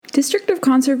District of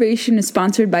Conservation is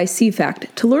sponsored by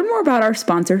CFACT. To learn more about our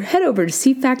sponsor, head over to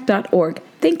cfact.org.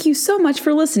 Thank you so much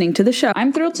for listening to the show.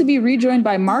 I'm thrilled to be rejoined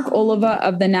by Mark Oliva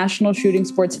of the National Shooting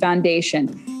Sports Foundation.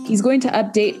 He's going to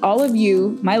update all of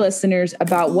you, my listeners,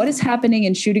 about what is happening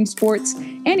in shooting sports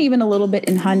and even a little bit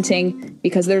in hunting,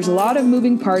 because there's a lot of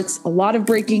moving parts, a lot of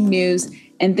breaking news,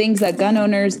 and things that gun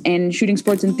owners and shooting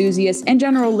sports enthusiasts and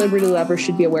general liberty lovers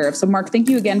should be aware of. So, Mark, thank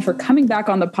you again for coming back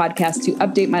on the podcast to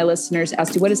update my listeners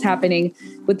as to what is happening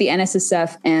with the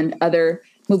NSSF and other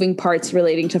moving parts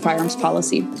relating to firearms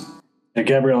policy. And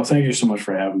Gabrielle, thank you so much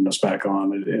for having us back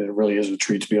on. It really is a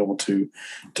treat to be able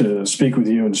to speak with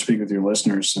you and to speak with your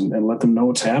listeners and let them know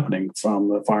what's happening from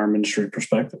the firearm industry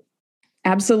perspective.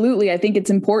 Absolutely. I think it's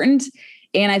important.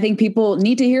 And I think people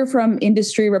need to hear from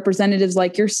industry representatives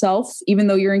like yourself, even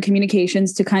though you're in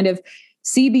communications, to kind of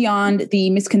see beyond the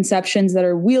misconceptions that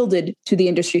are wielded to the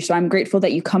industry. So I'm grateful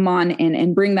that you come on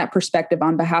and bring that perspective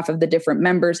on behalf of the different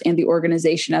members and the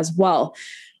organization as well.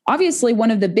 Obviously,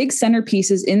 one of the big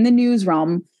centerpieces in the news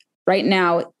realm right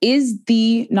now is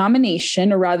the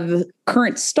nomination, or rather the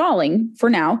current stalling for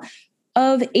now,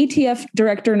 of ATF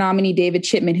director nominee David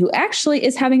Chipman, who actually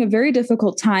is having a very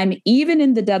difficult time, even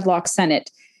in the deadlock Senate,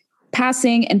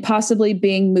 passing and possibly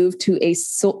being moved to a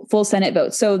full Senate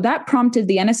vote. So that prompted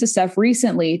the NSSF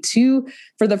recently to,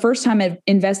 for the first time,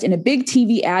 invest in a big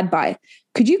TV ad buy.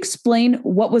 Could you explain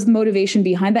what was the motivation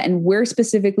behind that and where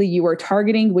specifically you are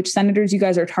targeting, which senators you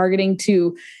guys are targeting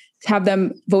to have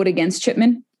them vote against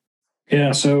Chipman?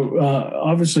 Yeah, so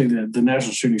obviously the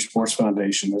National Shooting Sports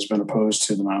Foundation has been opposed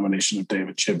to the nomination of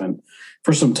David Chipman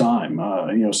for some time,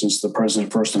 since the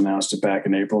president first announced it back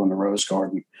in April in the Rose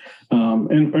Garden.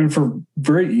 And for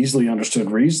very easily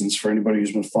understood reasons for anybody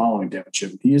who's been following David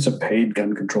Chipman. He is a paid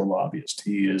gun control lobbyist.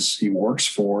 He works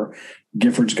for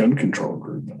Giffords Gun Control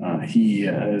Group. He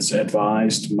has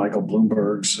advised Michael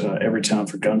Bloomberg's Everytown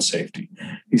for Gun Safety.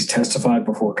 He's testified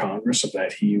before Congress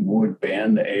that he would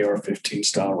ban the AR-15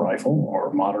 style rifle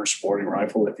or modern sporting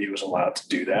rifle if he was allowed to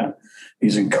do that.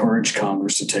 He's encouraged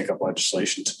Congress to take up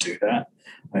legislation to do that.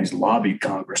 He's lobbied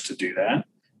Congress to do that.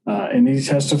 And he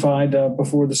testified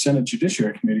before the Senate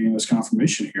Judiciary Committee in this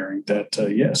confirmation hearing that,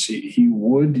 yes, he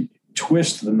would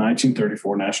twist the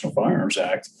 1934 National Firearms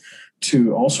Act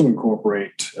to also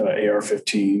incorporate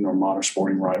AR-15 or modern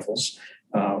sporting rifles,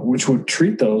 which would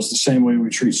treat those the same way we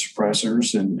treat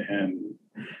suppressors and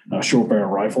short barrel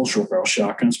rifles, short barrel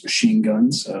shotguns, machine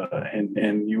guns,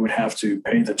 and you would have to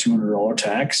pay the $200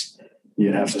 tax.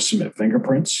 You'd have to submit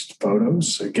fingerprints,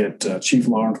 photos, get chief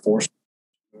law enforcement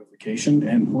notification,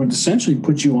 and would essentially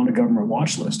put you on a government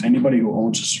watch list. Anybody who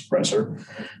owns a suppressor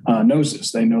knows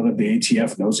this. They know that the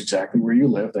ATF knows exactly where you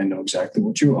live. They know exactly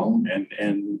what you own,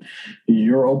 and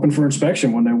you're open for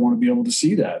inspection when they want to be able to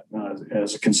see that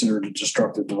as considered a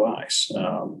destructive device.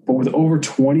 But with over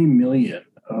 20 million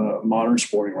modern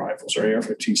sporting rifles or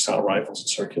AR-15 style rifles in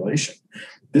circulation,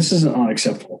 this is an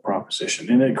unacceptable proposition,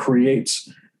 and it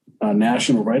creates a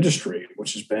national registry,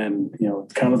 which has been,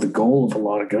 kind of the goal of a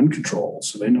lot of gun control.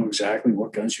 So they know exactly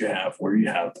what guns you have, where you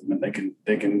have them, and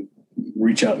they can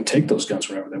reach out and take those guns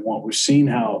whenever they want. We've seen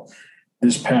how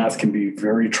this path can be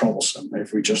very troublesome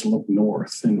if we just look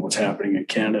north and what's happening in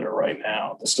Canada right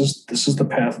now. This is the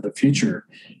path of the future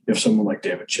if someone like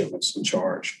David Chipman's in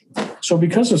charge. So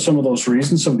because of some of those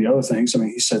reasons, some of the other things,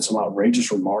 he said some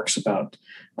outrageous remarks about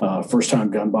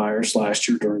first-time gun buyers last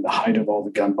year during the height of all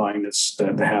the gun buying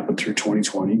that happened through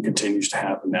 2020 and continues to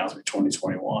happen now through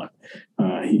 2021.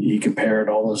 He compared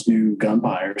all those new gun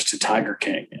buyers to Tiger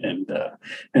King and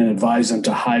advised them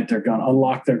to hide their gun,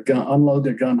 unload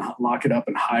their gun, lock it up,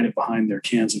 and hide it behind their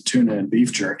cans of tuna and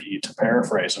beef jerky, to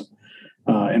paraphrase him,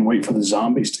 and wait for the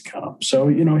zombies to come. So,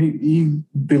 he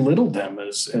belittled them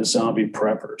as zombie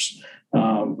preppers.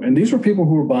 And these were people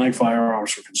who were buying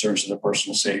firearms for concerns of their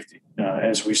personal safety.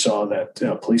 As we saw that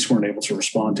police weren't able to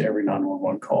respond to every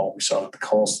 911 call. We saw that the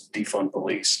calls to defund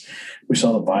police. We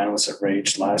saw the violence that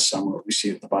raged last summer. We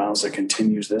see the violence that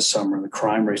continues this summer, the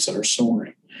crime rates that are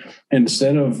soaring. And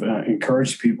instead of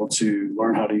encouraging people to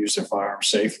learn how to use their firearms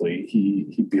safely,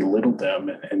 he belittled them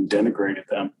and denigrated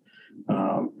them.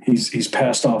 He's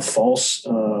passed off false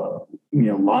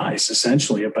lies,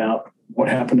 essentially, about what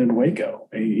happened in Waco.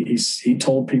 He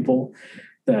told people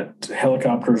that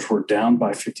helicopters were downed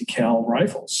by 50 cal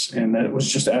rifles, and that it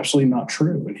was just absolutely not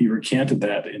true. And he recanted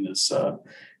that in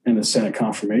the Senate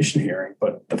confirmation hearing.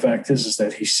 But the fact is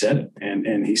that he said it,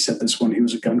 and he said this when he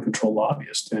was a gun control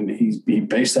lobbyist, and he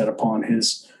based that upon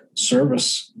his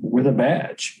service with a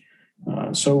badge.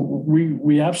 So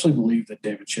we absolutely believe that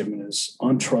David Chipman is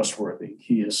untrustworthy.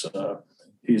 He is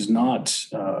not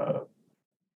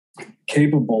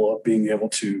capable of being able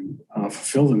to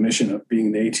fulfill the mission of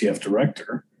being the ATF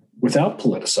director without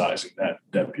politicizing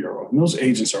that bureau. And those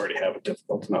agents already have a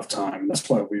difficult enough time. And that's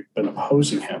why we've been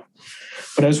opposing him.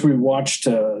 But as we watched,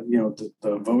 the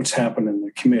votes happen in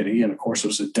the committee, and of course it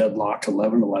was a deadlocked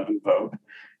 11-11 vote.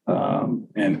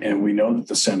 And we know that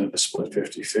the Senate is split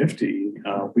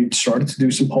 50-50. We started to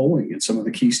do some polling in some of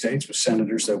the key states with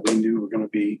senators that we knew were going to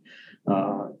be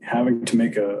having to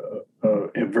make a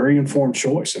very informed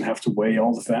choice and have to weigh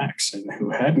all the facts, and who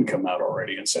hadn't come out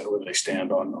already and said where they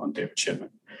stand on David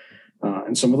Chipman.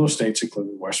 And some of those states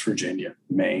included West Virginia,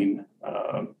 Maine,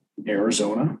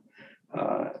 Arizona,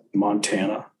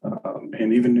 Montana,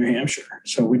 and even New Hampshire.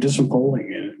 So we did some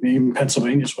polling, and even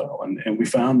Pennsylvania as well. And we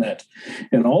found that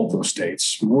in all of those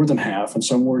states, more than half, and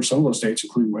some of those states,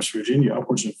 including West Virginia,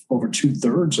 upwards of over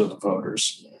 2/3 of the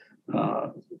voters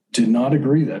did not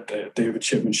agree that David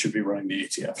Chipman should be running the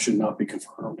ATF, should not be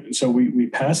confirmed. And so we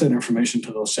passed that information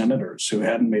to those senators who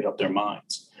hadn't made up their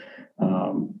minds.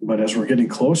 But as we're getting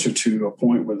closer to a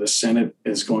point where the Senate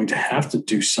is going to have to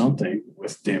do something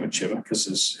with David Chipman, because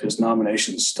his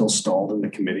nomination is still stalled in the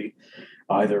committee,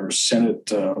 either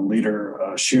Senate Leader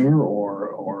Schumer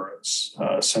or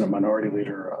Senate Minority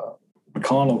Leader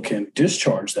McConnell can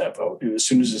discharge that vote. And as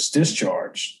soon as it's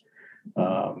discharged,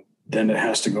 then it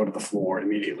has to go to the floor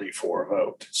immediately for a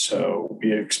vote. So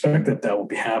we expect that will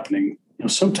be happening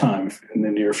sometime in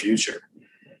the near future.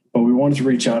 But we wanted to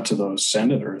reach out to those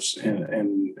senators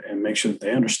and make sure that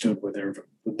they understood where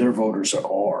their voters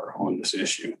are on this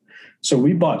issue. So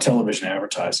we bought television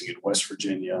advertising in West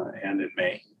Virginia and in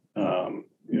Maine,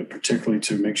 particularly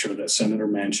to make sure that Senator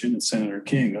Manchin and Senator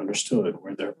King understood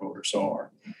where their voters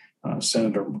are.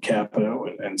 Senator Capito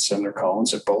and Senator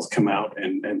Collins have both come out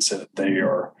and said that they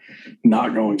are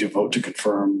not going to vote to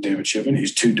confirm David Chipman.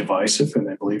 He's too divisive, and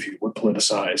they believe he would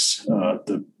politicize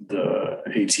the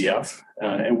ATF,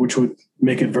 and which would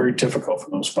make it very difficult for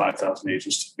those 5,000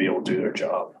 agents to be able to do their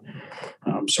job.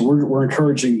 So we're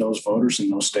encouraging those voters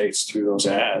in those states through those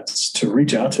ads to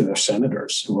reach out to their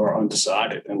senators who are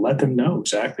undecided and let them know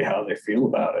exactly how they feel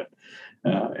about it.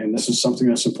 And this is something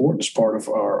that's important as part of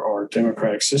our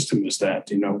democratic system, is that,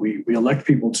 we elect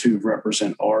people to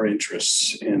represent our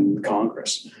interests in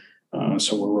Congress.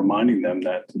 So we're reminding them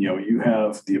that, you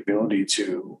have the ability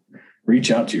to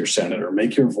reach out to your senator,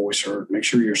 make your voice heard, make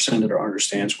sure your senator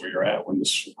understands where you're at when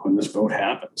this vote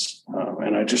happens.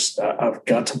 And I've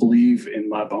got to believe in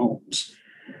my bones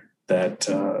that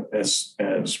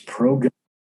as pro-gun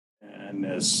and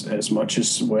as much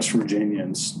as West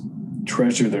Virginians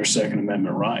treasure their Second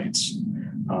Amendment rights,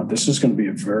 this is going to be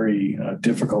a very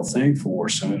difficult thing for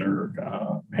Senator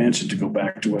Manchin to go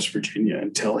back to West Virginia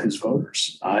and tell his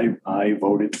voters, I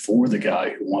voted for the guy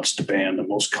who wants to ban the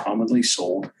most commonly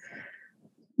sold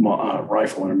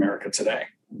rifle in America today.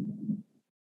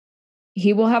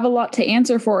 He will have a lot to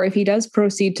answer for if he does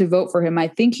proceed to vote for him. I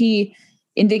think he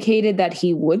indicated that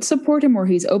he would support him, or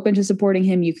he's open to supporting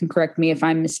him. You can correct me if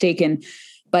I'm mistaken.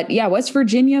 But yeah, West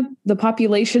Virginia, the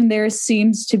population there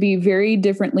seems to be very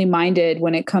differently minded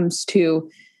when it comes to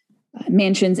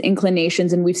Manchin's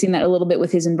inclinations. And we've seen that a little bit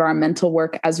with his environmental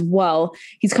work as well.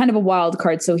 He's kind of a wild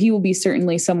card, so he will be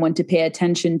certainly someone to pay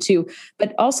attention to.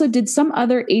 But also, did some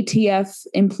other ATF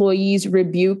employees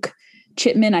rebuke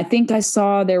Chipman? I think I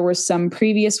saw there were some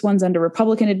previous ones under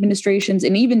Republican administrations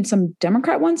and even some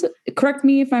Democrat ones. Correct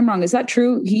me if I'm wrong. Is that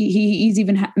true? He's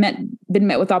even been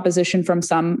met with opposition from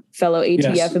some fellow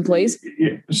ATF employees.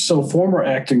 So former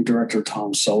acting director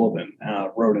Tom Sullivan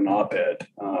wrote an op-ed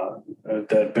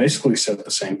that basically said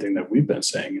the same thing that we've been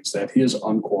saying, is that he is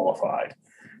unqualified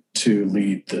to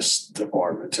lead this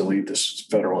department, to lead this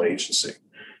federal agency.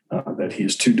 That he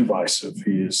is too divisive.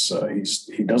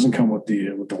 He doesn't come with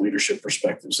the leadership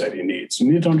perspectives that he needs.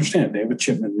 You need to understand, David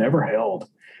Chipman never held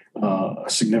a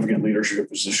significant leadership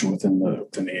position within the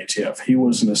ATF. He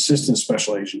was an assistant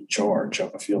special agent in charge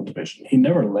of a field division. He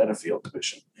never led a field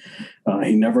division.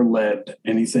 He never led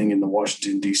anything in the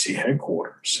Washington, D.C.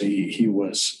 headquarters. He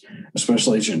was a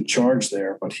special agent in charge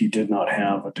there, but he did not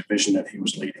have a division that he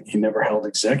was leading. He never held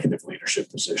executive leadership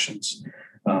positions.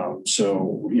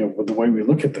 So the way we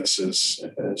look at this is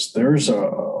there's a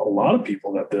lot of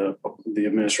people that the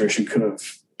administration could have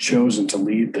chosen to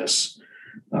lead this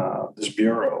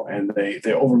bureau, and they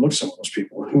overlooked some of those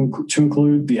people, to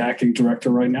include the acting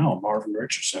director right now, Marvin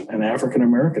Richardson, an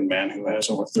African-American man who has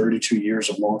over 32 years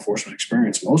of law enforcement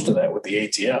experience, most of that with the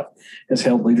ATF, has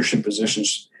held leadership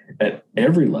positions at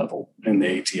every level in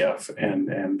the ATF,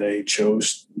 and they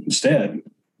chose instead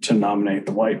to nominate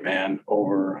the white man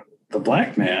over the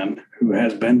black man who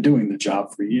has been doing the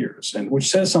job for years, and which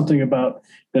says something about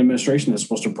the administration that's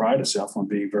supposed to pride itself on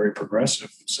being very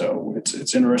progressive. So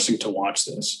it's interesting to watch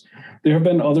this. There have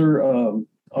been other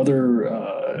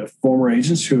former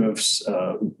agents who have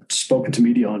spoken to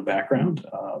media on background.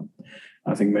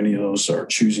 I think many of those are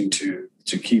choosing to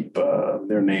keep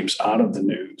their names out of the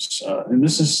news, and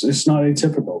it's not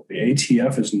atypical. The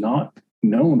ATF is not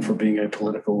known for being a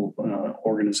political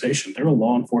organization. They're a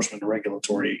law enforcement and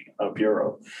regulatory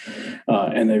bureau,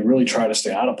 and they really try to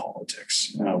stay out of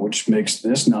politics, which makes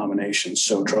this nomination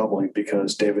so troubling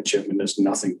because David Chipman is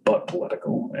nothing but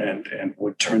political and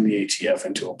would turn the ATF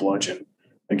into a bludgeon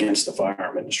against the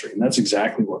firearm industry. And that's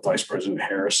exactly what Vice President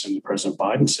Harris and President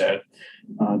Biden said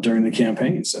during the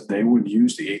campaigns, that they would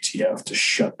use the ATF to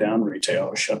shut down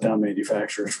retailers, shut down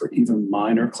manufacturers for even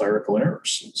minor clerical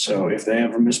errors. So if they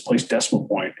have a misplaced decimal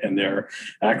point in their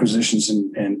acquisitions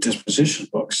and disposition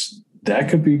books, that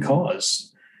could be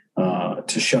cause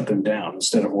to shut them down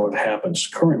instead of what happens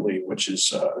currently, which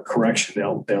is a correction.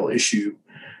 They'll issue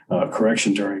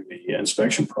correction during the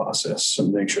inspection process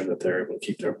and make sure that they're able to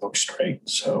keep their books straight.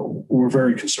 So we're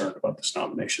very concerned about this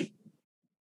nomination.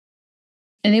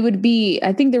 And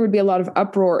I think there would be a lot of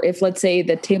uproar if, let's say,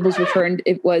 the tables were turned.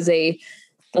 It was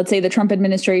let's say the Trump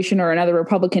administration or another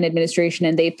Republican administration,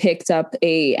 and they picked up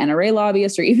a NRA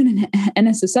lobbyist or even an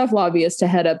NSSF lobbyist to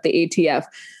head up the ATF.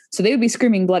 So they would be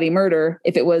screaming bloody murder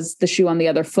if it was the shoe on the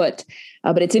other foot.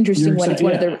 But it's interesting when it's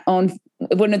one of their own.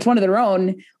 When it's one of their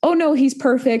own, oh no, he's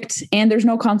perfect, and there's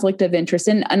no conflict of interest.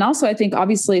 And also, I think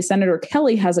obviously Senator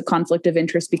Kelly has a conflict of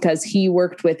interest because he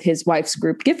worked with his wife's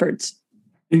group, Giffords.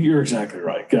 You're exactly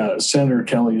right. Senator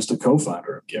Kelly is the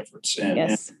co-founder of Giffords,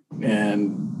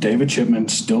 and David Chipman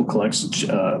still collects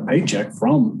a paycheck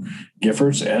from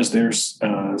Giffords as their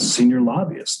senior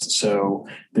lobbyist. So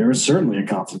there is certainly a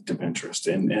conflict of interest,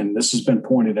 and this has been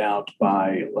pointed out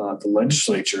by the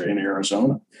legislature in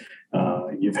Arizona.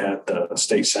 You've had the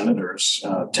state senators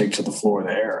take to the floor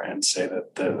there and say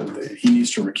that he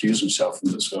needs to recuse himself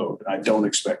from this vote. I don't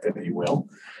expect that he will.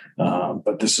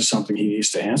 But this is something he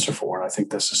needs to answer for. And I think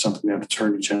this is something that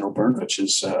Attorney General Brnovich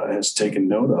has taken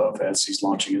note of as he's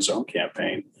launching his own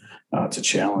campaign to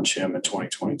challenge him in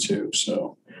 2022.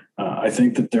 So I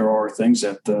think that there are things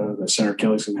that Senator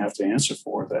Kelly's going to have to answer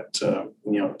for that,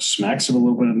 smacks of a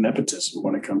little bit of nepotism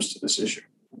when it comes to this issue.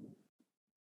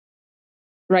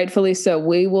 Rightfully so.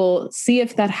 We will see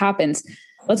if that happens.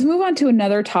 Let's move on to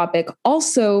another topic.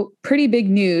 Also, pretty big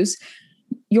news.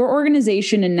 Your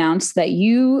organization announced that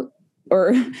you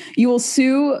will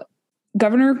sue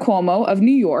Governor Cuomo of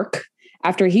New York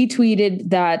after he tweeted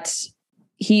that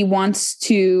he wants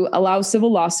to allow civil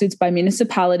lawsuits by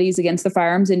municipalities against the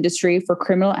firearms industry for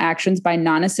criminal actions by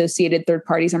non-associated third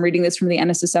parties. I'm reading this from the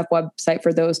NSSF website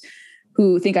for those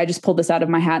who think I just pulled this out of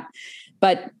my hat.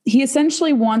 But he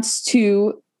essentially wants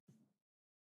to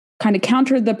kind of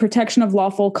counter the Protection of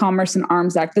Lawful Commerce and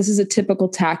Arms Act. This is a typical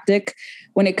tactic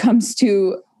when it comes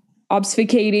to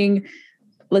obfuscating,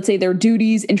 let's say, their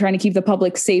duties and trying to keep the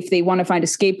public safe. They want to find a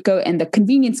scapegoat, and the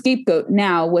convenient scapegoat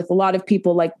now with a lot of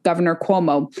people like Governor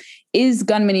Cuomo is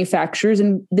gun manufacturers.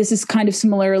 And this is kind of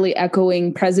similarly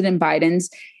echoing President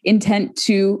Biden's intent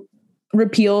to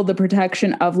repeal the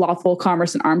Protection of Lawful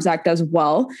Commerce and Arms Act as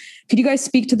well. Could you guys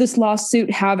speak to this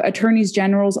lawsuit? Have attorneys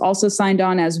generals also signed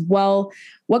on as well?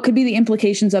 What could be the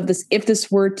implications of this if this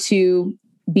were to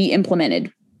be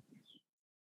implemented?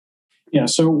 Yeah,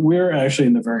 so we're actually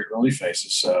in the very early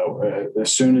phases. So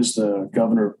as soon as the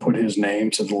governor put his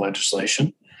name to the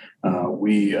legislation,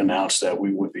 we announced that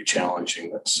we would be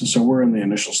challenging this. So we're in the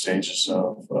initial stages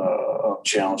of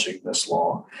challenging this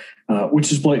law,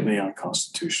 which is blatantly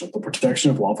unconstitutional. The Protection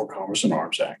of Lawful Commerce and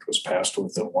Arms Act was passed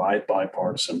with a wide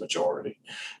bipartisan majority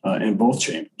in both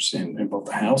chambers, in both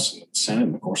the House and the Senate,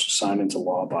 and of course was signed into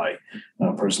law by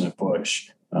President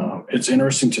Bush. It's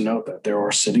interesting to note that there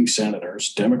are sitting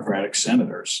senators, Democratic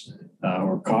senators,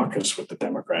 or caucus with the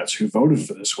Democrats, who voted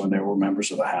for this when they were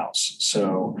members of the House.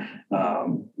 So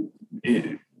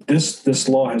this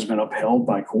law has been upheld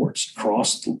by courts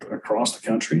across the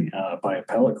country, by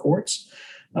appellate courts.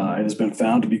 It has been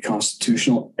found to be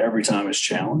constitutional every time it's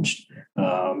challenged.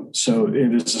 So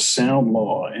it is a sound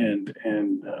law, and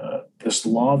this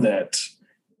law that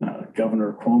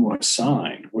Governor Cuomo has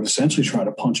signed would essentially try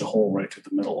to punch a hole right through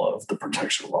the middle of the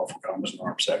Protection of Lawful Commerce and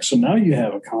Arms Act. So now you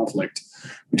have a conflict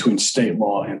between state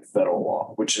law and federal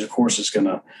law, which of course is going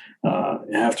to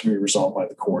have to be resolved by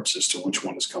the courts as to which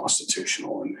one is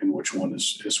constitutional and which one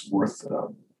is worth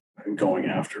going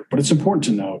after. But it's important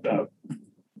to note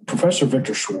Professor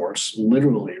Victor Schwartz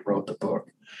literally wrote the book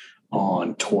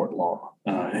on tort law.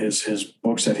 His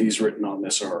books that he's written on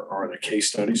this are the case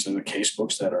studies and the case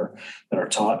books that are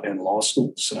taught in law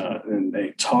schools, and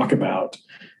they talk about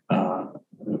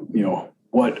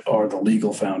what are the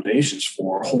legal foundations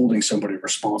for holding somebody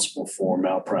responsible for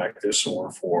malpractice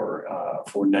or for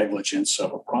negligence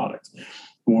of a product.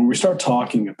 When we start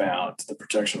talking about the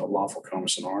Protection of Lawful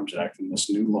Commerce in Arms Act and this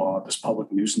new law, this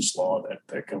public nuisance law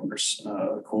that Governor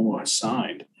Cuomo has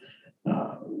signed,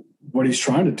 what he's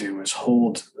trying to do is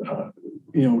hold,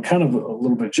 kind of a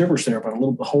little bit gibberish there, but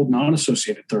hold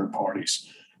non-associated third parties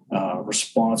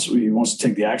responsible. He wants to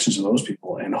take the actions of those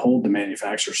people and hold the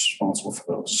manufacturers responsible for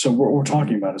those. So what we're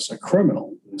talking about is a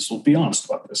criminal. We'll be honest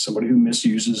about this. Somebody who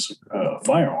misuses a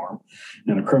firearm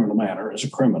in a criminal manner is a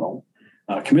criminal.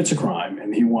 Commits a crime,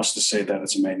 and he wants to say that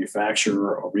it's a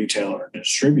manufacturer, a retailer, a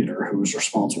distributor who is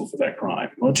responsible for that crime.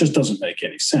 Well, it just doesn't make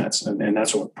any sense. And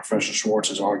that's what Professor Schwartz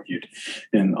has argued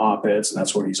in op-eds, and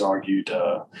that's what he's argued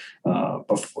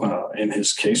in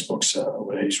his case books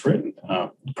he's written.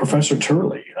 Professor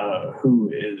Turley,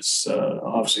 who is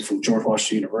obviously from George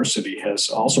Washington University, has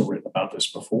also written about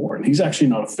this before. And he's actually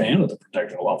not a fan of the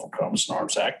Protection of Lawful Commerce in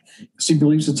Arms Act because he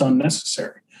believes it's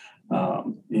unnecessary.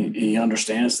 He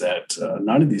understands that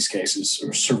none of these cases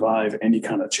survive any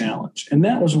kind of challenge. And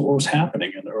that was what was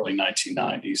happening in the early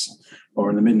 1990s or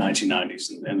in the mid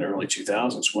 1990s and the early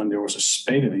 2000s when there was a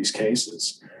spate of these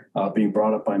cases being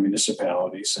brought up by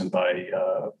municipalities and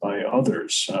by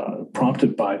others,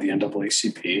 prompted by the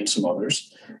NAACP and some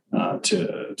others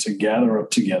to gather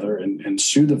up together and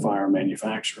sue the firearm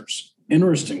manufacturers.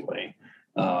 Interestingly,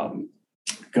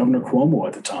 Governor Cuomo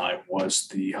at the time was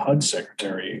the HUD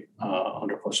secretary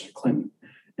under President Clinton,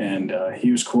 and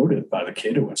he was quoted by the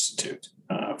Cato Institute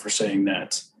for saying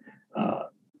that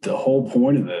the whole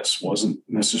point of this wasn't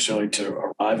necessarily to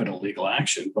arrive at a legal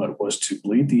action, but was to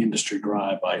bleed the industry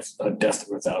dry by a death of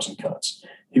 1,000 cuts.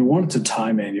 He wanted to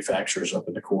tie manufacturers up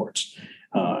in the courts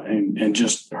and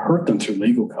just hurt them through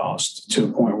legal costs to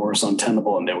the point where it's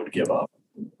untenable and they would give up.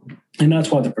 And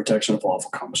that's why the Protection of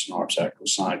Lawful Commerce in Arms Act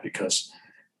was signed, because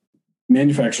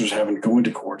manufacturers having to go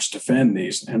into courts, defend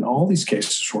these, and all these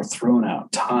cases were thrown out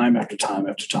time after time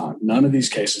after time. None of these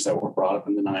cases that were brought up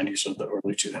in the 90s or the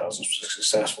early 2000s were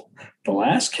successful. The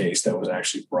last case that was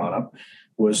actually brought up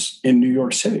was in New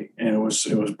York City, and it was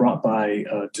brought by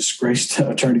disgraced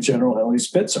Attorney General Ellie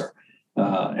Spitzer.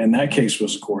 And that case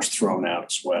was, of course, thrown out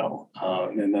as well.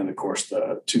 And then, of course,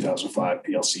 the 2005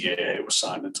 PLCAA was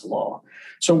signed into law.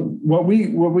 So what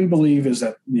we believe is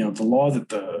that, the law that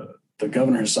the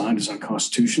governor has signed is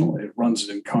unconstitutional. It runs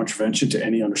in contravention to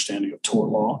any understanding of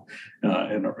tort law,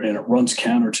 and it runs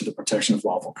counter to the Protection of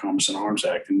Lawful Commerce in Arms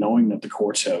Act. And knowing that the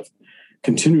courts have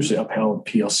continuously upheld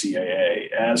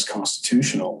PLCAA as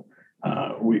constitutional,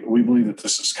 we believe that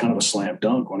this is kind of a slam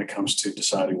dunk when it comes to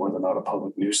deciding whether or not a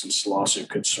public nuisance lawsuit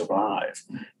could survive.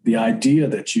 The idea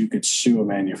that you could sue a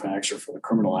manufacturer for the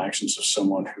criminal actions of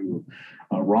someone who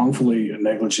wrongfully,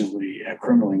 negligently, and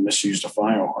criminally misused a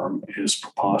firearm is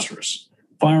preposterous.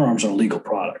 Firearms are legal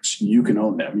products. You can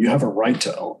own them. You have a right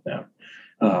to own them.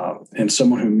 And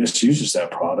someone who misuses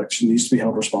that product needs to be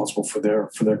held responsible for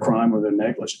their crime or their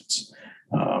negligence.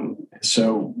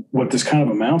 So what this kind of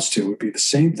amounts to would be the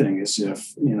same thing as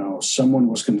if, someone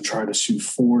was going to try to sue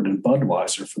Ford and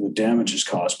Budweiser for the damages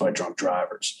caused by drunk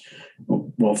drivers.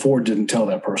 Well, Ford didn't tell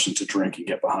that person to drink and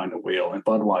get behind the wheel, and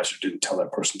Budweiser didn't tell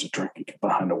that person to drink and get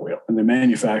behind the wheel. And the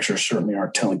manufacturers certainly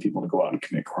aren't telling people to go out and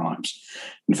commit crimes.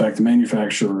 In fact, the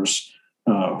manufacturers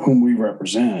whom we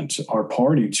represent are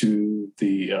party to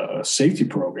the safety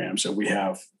programs that we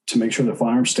have to make sure that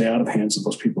firearms stay out of the hands of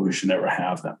those people who should never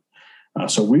have them.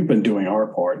 So we've been doing our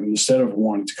part. And instead of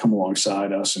wanting to come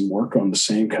alongside us and work on the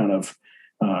same kind of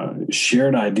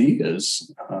shared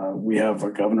ideas, we have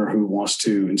a governor who wants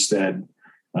to instead,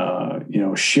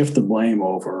 shift the blame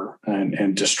over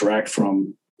and distract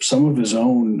from some of his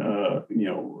own,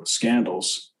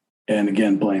 scandals, and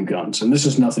again blame guns. And this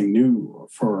is nothing new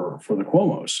for the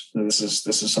Cuomos. This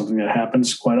is something that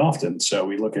happens quite often. So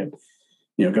we look at,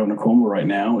 Governor Cuomo right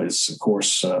now is, of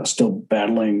course, still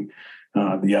battling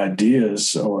the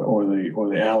ideas or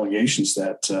the allegations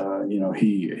that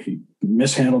he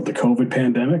mishandled the COVID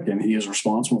pandemic, and he is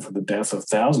responsible for the death of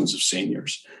thousands of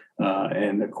seniors.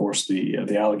 And of course,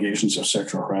 the allegations of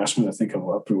sexual harassment, I think of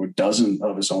up to a dozen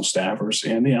of his own staffers,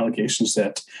 and the allegations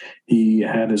that he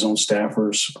had his own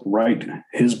staffers write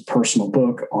his personal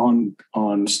book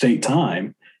on state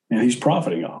time, and he's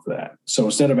profiting off that. So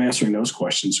instead of answering those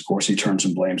questions, of course, he turns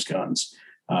and blames guns.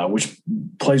 Which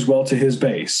plays well to his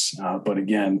base. But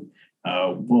again,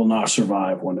 will not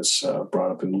survive when it's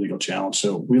brought up in the legal challenge.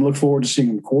 So we look forward to seeing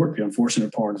them in court. The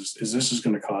unfortunate part is this is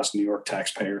going to cost New York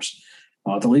taxpayers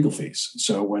the legal fees.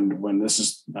 So when this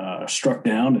is struck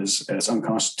down as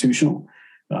unconstitutional,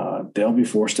 they'll be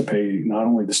forced to pay not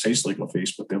only the state's legal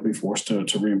fees, but they'll be forced to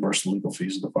reimburse the legal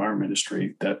fees of the firearm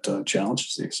industry that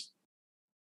challenges these.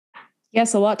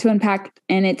 Yes, a lot to unpack.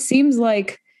 And it seems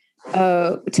like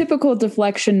a typical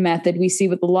deflection method we see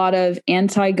with a lot of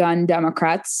anti-gun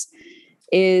Democrats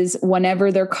is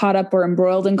whenever they're caught up or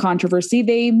embroiled in controversy,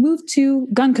 they move to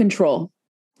gun control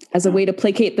as a way to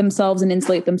placate themselves and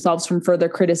insulate themselves from further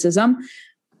criticism.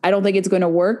 I don't think it's going to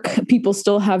work. People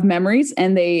still have memories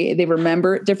and they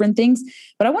remember different things.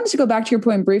 But I wanted to go back to your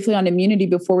point briefly on immunity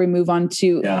before we move on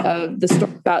to the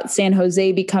story about San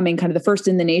Jose becoming kind of the first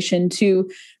in the nation to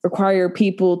require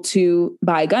people to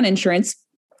buy gun insurance.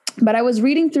 But I was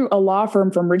reading through a law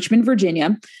firm from Richmond,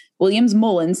 Virginia, Williams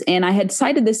Mullins, and I had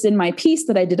cited this in my piece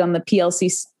that I did on the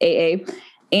PLCAA.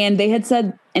 And they had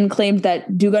said and claimed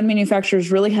that do gun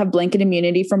manufacturers really have blanket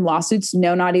immunity from lawsuits?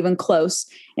 No, not even close.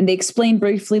 And they explained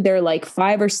briefly there are like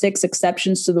 5 or 6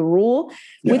 exceptions to the rule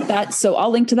with that. So I'll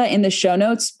link to that in the show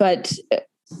notes. But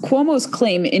Cuomo's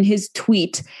claim in his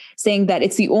tweet saying that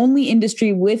it's the only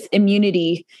industry with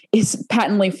immunity is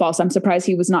patently false. I'm surprised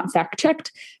he was not fact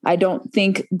checked. I don't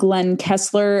think Glenn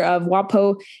Kessler of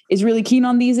WAPO is really keen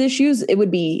on these issues. It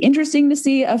would be interesting to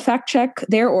see a fact check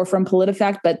there or from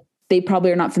PolitiFact, but they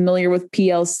probably are not familiar with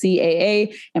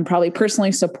PLCAA and probably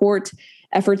personally support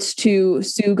efforts to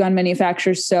sue gun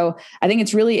manufacturers. So I think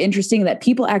it's really interesting that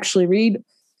people actually read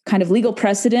kind of legal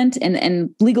precedent and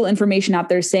legal information out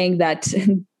there saying that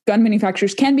gun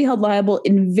manufacturers can be held liable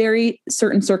in very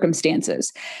certain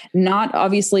circumstances, not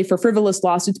obviously for frivolous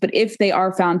lawsuits, but if they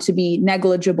are found to be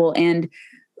negligible and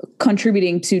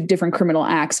contributing to different criminal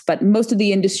acts. But most of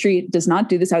the industry does not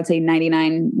do this. I would say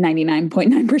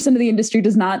 99.9% of the industry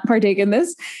does not partake in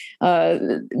this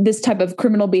type of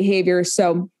criminal behavior.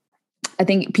 So I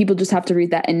think people just have to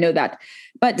read that and know that.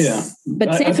 But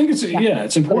I think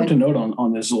it's important to note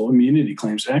on this little immunity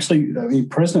claims. Actually, I mean,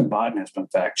 President Biden has been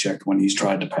fact checked when he's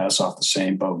tried to pass off the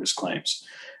same bogus claims.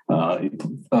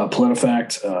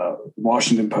 PolitiFact,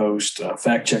 Washington Post,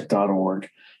 factcheck.org,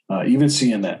 even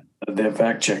CNN. They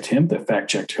fact checked him. They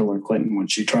fact checked Hillary Clinton when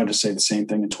she tried to say the same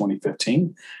thing in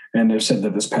 2015, and they've said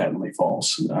that it's patently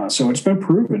false. So it's been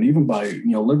proven even by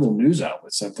liberal news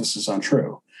outlets that this is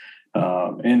untrue.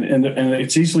 And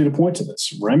it's easily to point to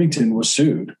this. Remington was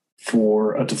sued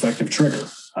for a defective trigger,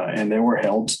 and they were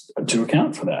held to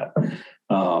account for that.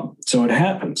 So it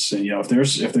happens. And,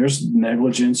 if there's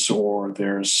negligence or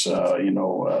there's a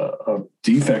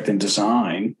defect in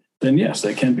design, then yes,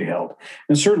 they can be held.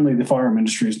 And certainly the firearm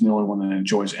industry is the only one that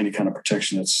enjoys any kind of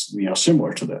protection that's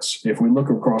similar to this. If we look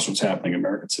across what's happening in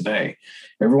America today,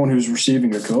 everyone who's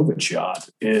receiving a COVID shot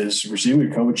is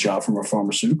receiving a COVID shot from a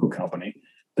pharmaceutical company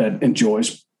that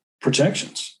enjoys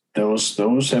protections.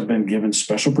 Those have been given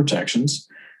special protections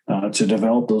to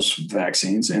develop those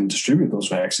vaccines and distribute those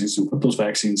vaccines and put those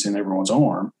vaccines in everyone's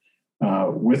arm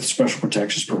with special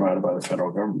protections provided by the federal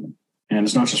government. And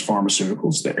it's not just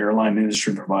pharmaceuticals. The airline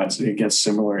industry gets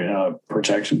similar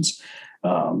protections.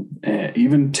 And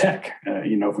even tech,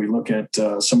 if we look at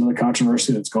some of the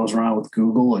controversy that goes around with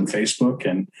Google and Facebook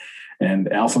and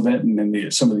Alphabet and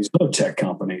then some of these other tech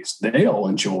companies, they all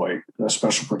enjoy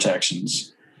special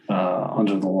protections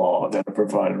under the law that are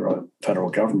provided by the federal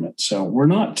government. So we're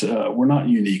not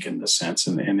unique in this sense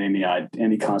in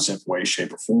any concept, way,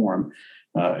 shape, or form.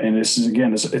 And this is,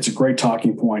 again, it's a great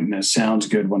talking point, and it sounds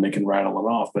good when they can rattle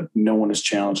it off, but no one is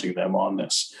challenging them on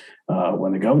this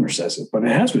when the governor says it. But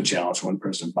it has been challenged when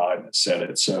President Biden has said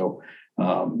it. So,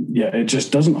 it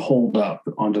just doesn't hold up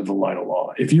under the light of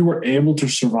law. If you were able to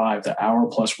survive the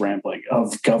hour-plus rambling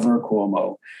of Governor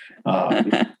Cuomo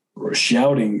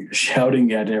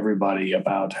shouting at everybody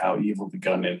about how evil the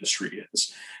gun industry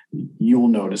is, you will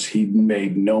notice he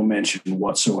made no mention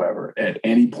whatsoever at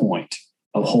any point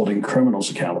of holding criminals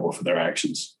accountable for their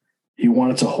actions. He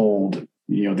wanted to hold,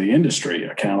 the industry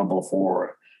accountable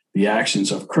for the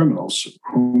actions of criminals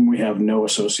whom we have no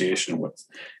association with.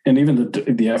 And even the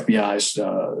FBI's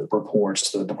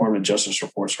reports, the Department of Justice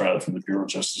reports, rather, from the Bureau of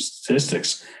Justice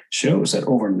Statistics, shows that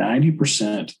over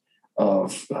 90%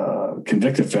 of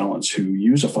convicted felons who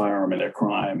use a firearm in their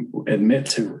crime admit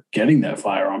to getting that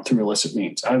firearm through illicit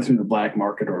means, either through the black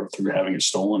market or through having it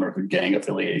stolen or through gang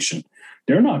affiliation.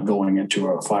 They're not going into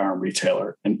a firearm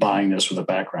retailer and buying this with a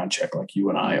background check like you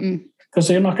and I am, because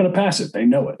they're not going to pass it. They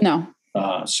know it. No.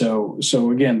 So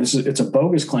again, it's a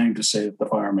bogus claim to say that the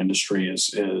firearm industry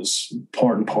is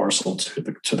part and parcel to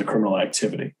the criminal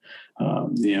activity.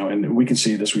 And we can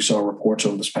see this. We saw reports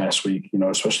over this past week,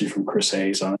 especially from Chris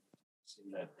Hayes on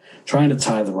that, trying to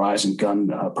tie the rise in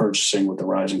gun purchasing with the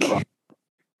rise in crime.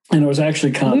 And it was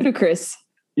actually kind of ludicrous.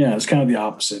 Yeah, it's kind of the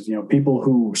opposite. People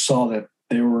who saw that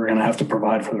they were going to have to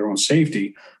provide for their own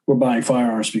safety were buying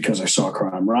firearms because they saw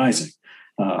crime rising.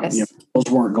 Yes.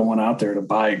 Those weren't going out there to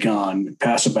buy a gun,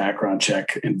 pass a background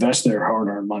check, invest their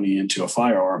hard-earned money into a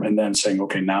firearm, and then saying,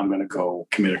 "Okay, now I'm going to go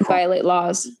commit a crime, violate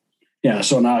laws." Yeah,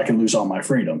 so now I can lose all my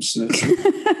freedoms.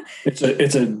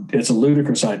 It's a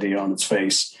ludicrous idea on its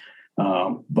face,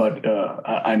 but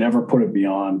I never put it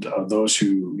beyond those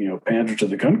who pander to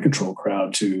the gun control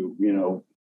crowd to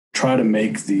try to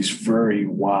make these very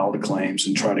wild claims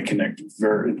and try to connect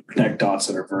dots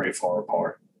that are very far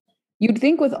apart. You'd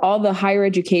think with all the higher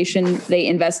education they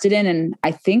invested in, and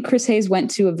I think Chris Hayes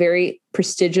went to a very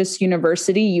prestigious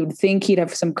university, you'd think he'd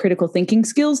have some critical thinking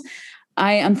skills.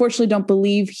 I unfortunately don't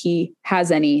believe he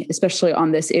has any, especially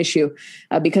on this issue,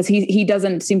 because he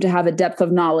doesn't seem to have a depth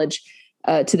of knowledge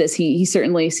to this. He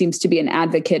certainly seems to be an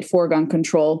advocate for gun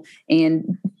control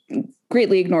and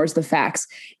greatly ignores the facts.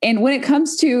 And when it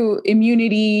comes to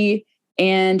immunity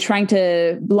and trying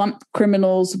to lump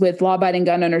criminals with law-abiding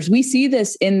gun owners, we see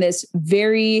this in this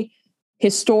very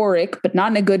historic, but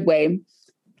not in a good way,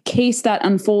 case that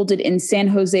unfolded in San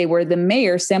Jose, where the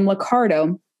mayor, Sam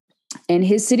Liccardo, and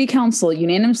his city council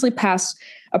unanimously passed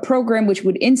a program which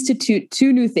would institute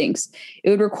two new things.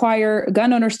 It would require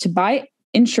gun owners to buy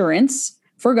insurance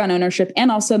for gun ownership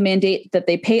and also mandate that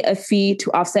they pay a fee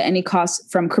to offset any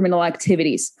costs from criminal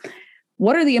activities.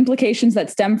 What are the implications that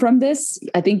stem from this?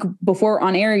 I think before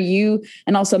on air, you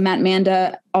and also Matt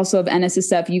Manda, also of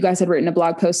NSSF, you guys had written a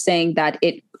blog post saying that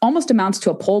it almost amounts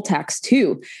to a poll tax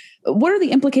too. What are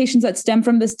the implications that stem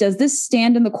from this? Does this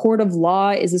stand in the court of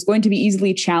law? Is this going to be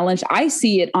easily challenged? I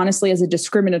see it honestly as a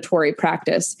discriminatory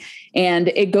practice, and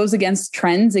it goes against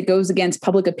trends. It goes against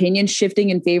public opinion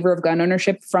shifting in favor of gun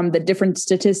ownership from the different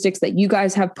statistics that you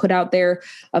guys have put out there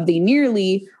of the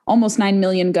nearly almost 9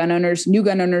 million new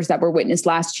gun owners that were witnessed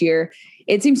last year.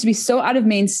 It seems to be so out of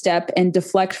main step and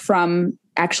deflect from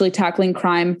actually tackling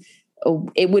crime.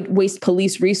 It would waste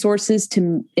police resources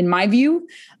in my view,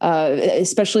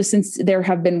 especially since there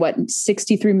have been,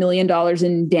 $63 million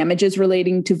in damages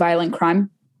relating to violent crime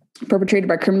perpetrated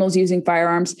by criminals using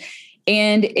firearms.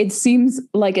 And it seems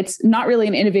like it's not really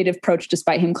an innovative approach,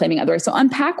 despite him claiming otherwise. So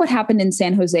unpack what happened in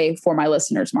San Jose for my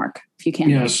listeners, Mark, if you can.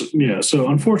 Yes. Yeah. So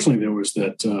unfortunately, there was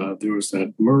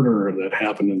that murder that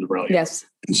happened in the rally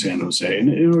in San Jose, and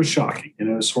it was shocking, and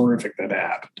it was horrific that it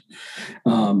happened.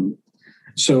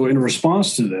 So in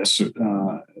response to this,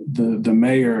 the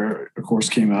mayor, of course,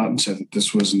 came out and said that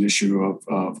this was an issue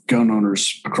of gun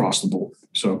owners across the board.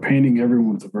 So painting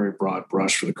everyone with a very broad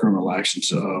brush for the criminal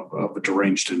actions of a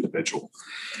deranged individual.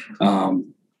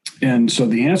 And so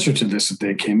the answer to this that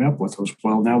they came up with was,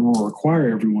 well, now we'll require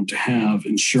everyone to have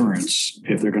insurance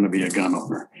if they're going to be a gun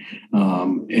owner.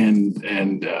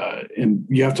 And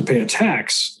you have to pay a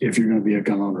tax if you're going to be a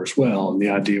gun owner as well. And the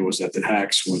idea was that the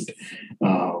tax would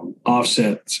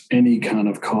offset any kind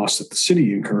of cost that the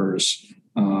city incurs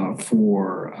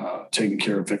for taking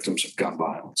care of victims of gun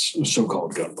violence,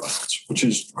 so-called gun violence, which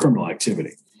is criminal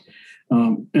activity.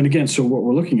 And again, so what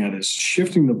we're looking at is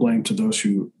shifting the blame to those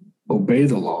who obey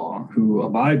the law, who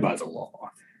abide by the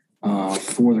law,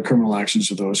 for the criminal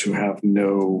actions of those who have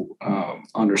no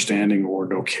understanding or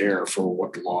no care for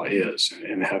what the law is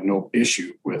and have no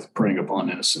issue with preying upon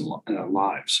innocent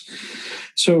lives.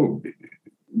 So,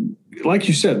 like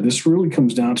you said, this really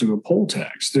comes down to a poll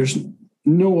tax. There's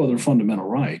no other fundamental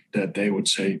right that they would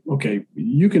say, okay,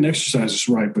 you can exercise this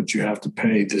right, but you have to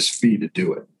pay this fee to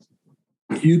do it.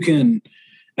 You can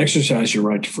exercise your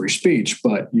right to free speech,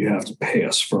 but you have to pay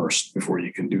us first before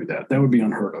you can do that. That would be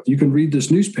unheard of. You can read this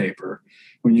newspaper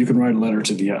when you can write a letter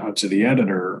to the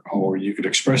editor, or you could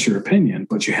express your opinion,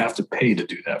 but you have to pay to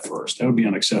do that first. That would be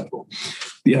unacceptable.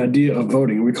 The idea of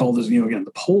voting, and we call this, again,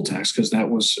 the poll tax, because that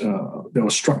was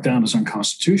struck down as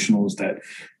unconstitutional, is that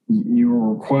you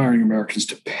were requiring Americans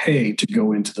to pay to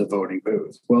go into the voting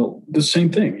booth. Well, the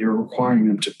same thing. You're requiring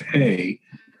them to pay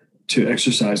to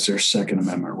exercise their Second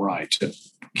Amendment right to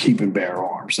keep and bear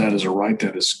arms. That is a right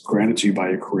that is granted to you by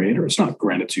your creator. It's not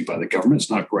granted to you by the government.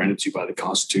 It's not granted to you by the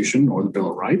Constitution or the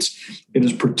Bill of Rights. It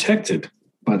is protected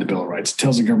by the Bill of Rights. It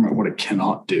tells the government what it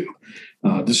cannot do.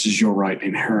 This is your right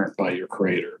inherent by your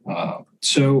creator.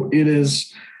 So it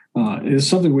is is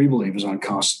something we believe is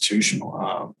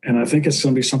unconstitutional. And I think it's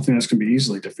going to be something that's going to be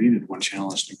easily defeated when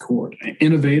challenged in court.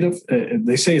 Innovative,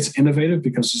 they say it's innovative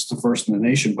because it's the first in the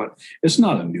nation, but it's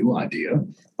not a new idea.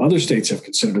 Other states have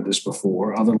considered this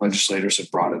before. Other legislators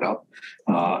have brought it up,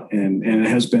 and it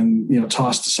has been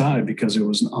tossed aside because it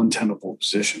was an untenable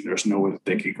position. There's no way that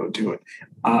they could go do it.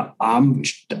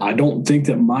 I don't think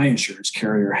that my insurance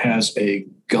carrier has a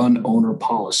gun owner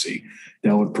policy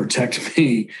that would protect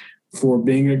me for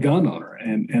being a gun owner.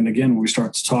 And again, when we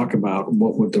start to talk about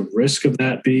what would the risk of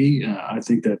that be, I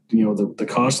think that, the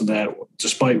cost of that,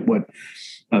 despite what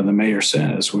the mayor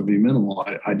says, would be minimal.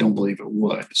 I don't believe it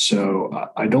would. So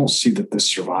I don't see that this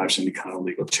survives any kind of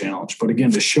legal challenge. But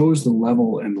again, this shows the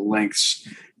level and the lengths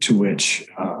to which,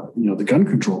 the gun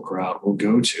control crowd will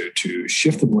go to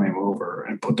shift the blame over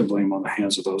and put the blame on the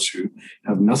hands of those who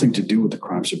have nothing to do with the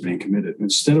crimes that are being committed.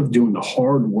 Instead of doing the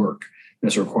hard work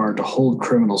that's required to hold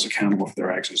criminals accountable for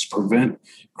their actions, prevent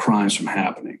crimes from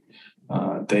happening,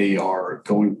 they are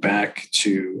going back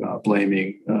to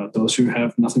blaming those who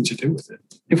have nothing to do with it.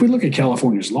 If we look at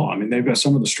California's law, I mean, they've got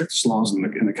some of the strictest laws in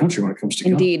the country when it comes to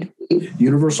Indeed. Gun.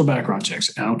 Universal background checks.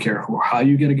 I don't care how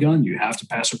you get a gun, you have to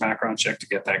pass a background check to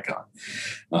get that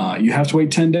gun. You have to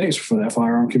wait 10 days before that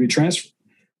firearm can be transferred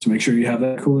to make sure you have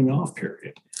that cooling off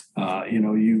period.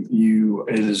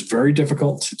 It is very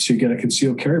difficult to get a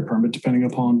concealed carry permit depending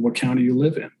upon what county you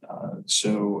live in.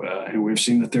 And we've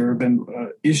seen that there have been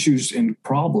issues and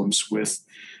problems with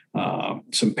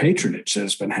some patronage that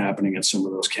has been happening in some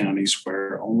of those counties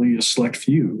where only a select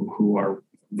few who are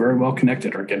very well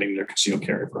connected are getting their concealed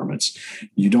carry permits.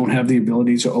 You don't have the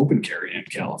ability to open carry in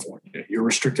California. You're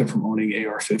restricted from owning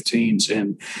AR-15s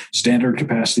and standard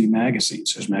capacity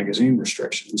magazines. There's magazine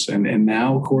restrictions. And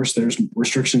now, of course, there's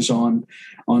restrictions on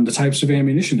the types of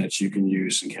ammunition that you can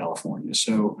use in California.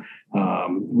 So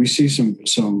we see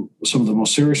some of the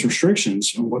most serious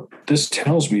restrictions. And what this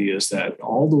tells me is that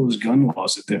all those gun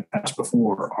laws that they've passed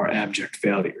before are abject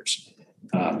failures.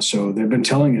 So they've been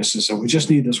telling us is that we just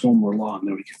need this one more law and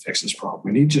then we can fix this problem.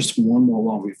 We need just one more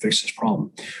law and we fix this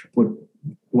problem.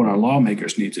 What our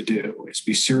lawmakers need to do is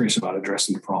be serious about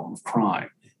addressing the problem of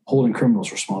crime, holding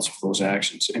criminals responsible for those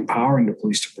actions, empowering the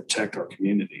police to protect our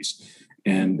communities,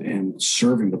 and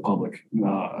serving the public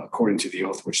according to the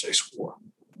oath which they swore.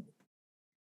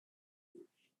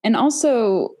 And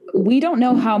also, we don't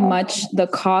know how much the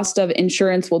cost of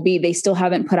insurance will be. They still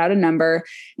haven't put out a number.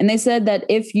 And they said that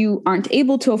if you aren't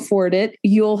able to afford it,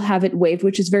 you'll have it waived,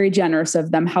 which is very generous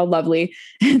of them. How lovely.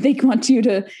 They want you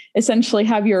to essentially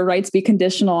have your rights be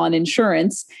conditional on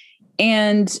insurance.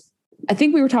 And I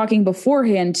think we were talking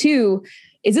beforehand too,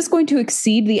 is this going to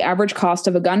exceed the average cost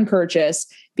of a gun purchase?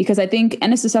 Because I think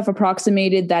NSSF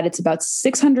approximated that it's about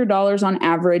 $600 on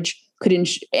average.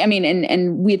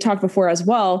 And we had talked before as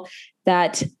well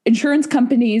that insurance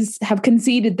companies have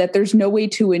conceded that there's no way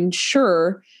to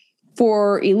insure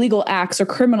for illegal acts or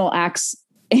criminal acts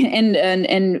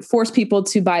and force people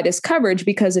to buy this coverage,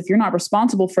 because if you're not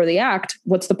responsible for the act,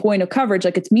 what's the point of coverage?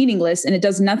 Like, it's meaningless and it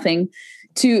does nothing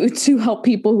to help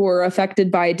people who are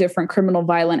affected by different criminal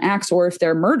violent acts, or if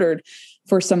they're murdered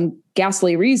for some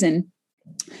ghastly reason.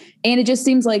 And it just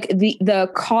seems like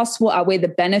the costs will outweigh the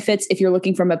benefits if you're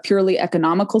looking from a purely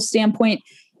economical standpoint.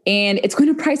 And it's going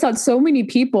to price out so many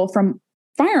people from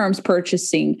firearms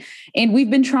purchasing. And we've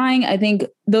been trying, I think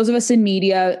those of us in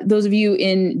media, those of you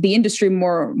in the industry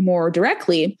more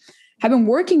directly, have been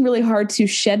working really hard to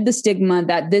shed the stigma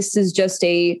that this is just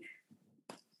a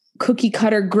cookie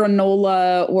cutter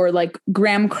granola or like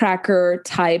graham cracker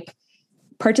type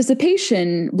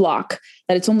participation block,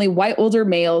 that it's only white older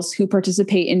males who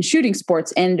participate in shooting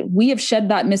sports. And we have shed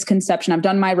that misconception. I've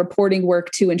done my reporting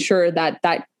work to ensure that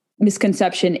that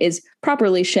misconception is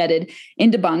properly shedded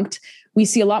and debunked. We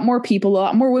see a lot more people, a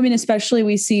lot more women, especially.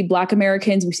 We see Black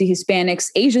Americans, we see Hispanics,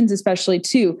 Asians, especially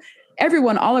too.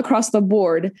 Everyone all across the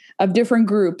board of different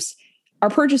groups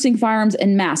are purchasing firearms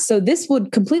en masse. So this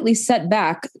would completely set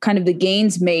back kind of the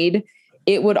gains made.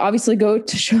 It would obviously go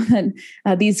to show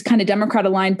that these kind of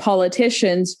Democrat-aligned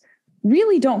politicians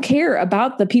really don't care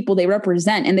about the people they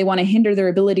represent, and they want to hinder their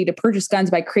ability to purchase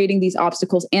guns by creating these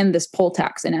obstacles and this poll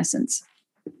tax, in essence.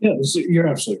 Yeah, you're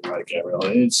absolutely right, Gabrielle.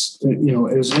 It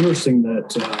was interesting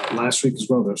that last week as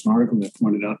well, there's an article that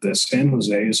pointed out that San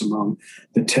Jose is among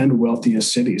the 10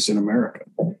 wealthiest cities in America.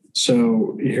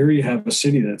 So here you have a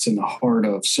city that's in the heart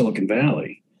of Silicon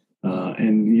Valley,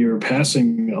 and you're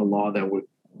passing a law that would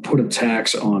put a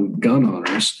tax on gun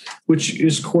owners, which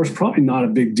is, of course, probably not a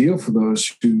big deal for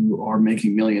those who are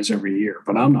making millions every year.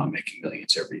 But I'm not making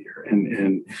millions every year.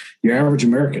 And your average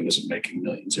American isn't making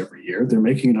millions every year. They're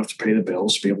making enough to pay the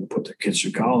bills, to be able to put their kids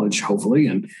through college, hopefully,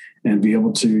 and and be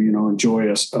able to,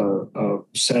 enjoy a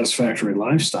satisfactory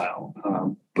lifestyle.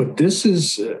 But this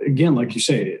is, again, like you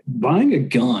say, buying a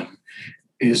gun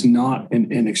is not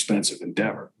an inexpensive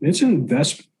endeavor. It's an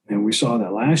investment. And we saw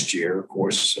that last year, of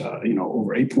course,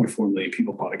 over 8.4 million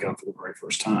people bought a gun for the very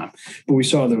first time. But we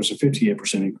saw there was a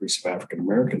 58% increase of African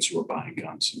Americans who were buying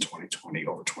guns in 2020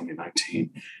 over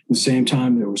 2019. At the same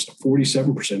time, there was a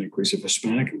 47% increase of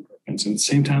Hispanic Americans. And at the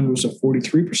same time, there was a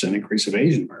 43% increase of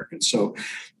Asian Americans. So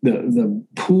the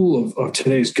pool of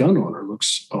today's gun owner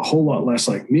looks a whole lot less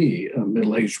like me, a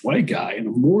middle-aged white guy,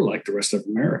 and more like the rest of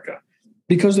America,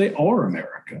 because they are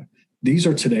America. These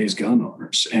are today's gun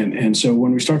owners. And so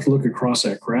when we start to look across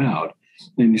that crowd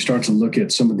and you start to look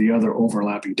at some of the other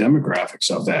overlapping demographics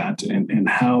of that and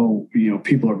how,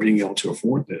 people are being able to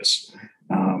afford this,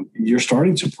 you're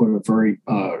starting to put a very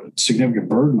significant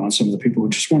burden on some of the people who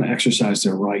just want to exercise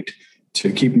their right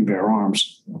to keep and bear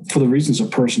arms for the reasons of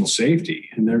personal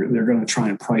safety. And they're going to try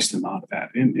and price them out of that.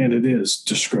 And it is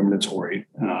discriminatory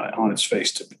on its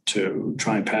face to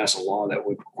try and pass a law that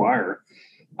would require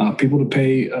people to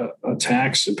pay a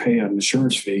tax and pay an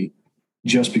insurance fee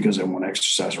just because they want to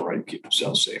exercise a right to keep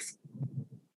themselves safe.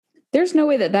 There's no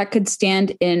way that could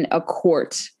stand in a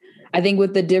court. I think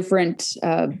with the different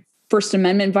First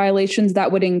Amendment violations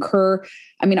that would incur.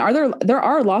 I mean, there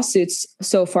are lawsuits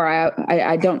so far.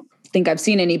 I don't think I've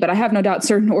seen any, but I have no doubt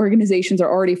certain organizations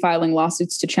are already filing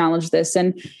lawsuits to challenge this.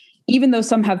 And even though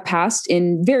some have passed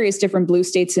in various different blue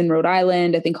states in Rhode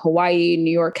Island, I think Hawaii,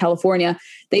 New York, California,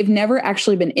 they've never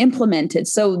actually been implemented.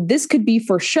 So this could be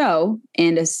for show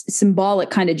and a symbolic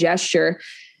kind of gesture.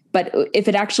 But if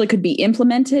it actually could be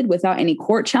implemented without any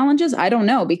court challenges, I don't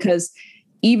know, because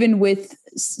even with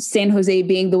San Jose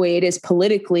being the way it is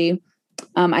politically,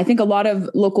 I think a lot of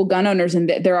local gun owners, and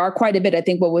there are quite a bit, I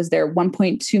think what was there,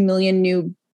 1.2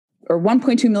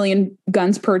 million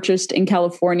guns purchased in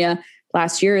California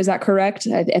last year. Is that correct?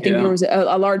 I think there was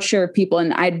a large share of people,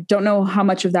 and I don't know how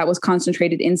much of that was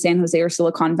concentrated in San Jose or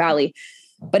Silicon Valley.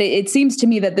 But it seems to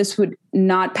me that this would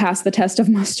not pass the test of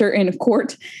muster in a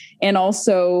court, and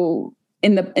also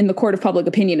in the court of public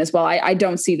opinion as well. I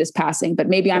don't see this passing, but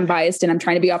maybe I'm biased and I'm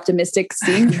trying to be optimistic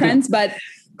seeing trends, but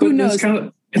who knows?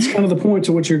 It's kind of the point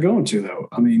to what you're going to, though.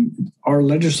 I mean, our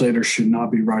legislators should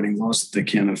not be writing laws that they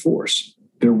can't enforce.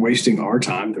 They're wasting our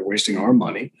time. They're wasting our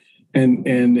money. And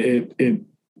it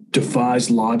defies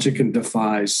logic and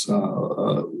defies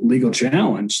legal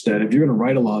challenge that if you're going to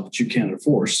write a law that you can't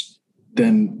enforce,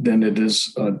 then it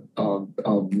is a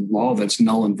law that's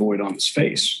null and void on its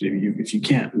face if you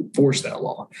can't enforce that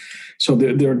law. So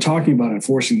they're talking about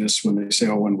enforcing this when they say,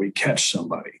 when we catch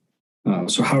somebody.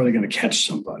 So how are they going to catch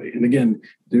somebody? And again,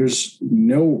 there's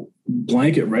no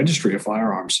blanket registry of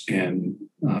firearms in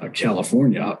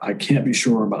California. I can't be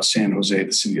sure about San Jose,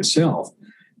 the city itself.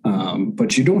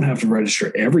 But you don't have to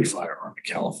register every firearm in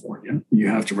California. You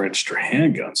have to register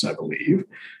handguns, I believe.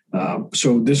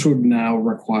 So this would now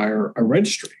require a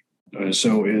registry.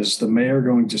 So is the mayor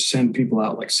going to send people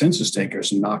out like census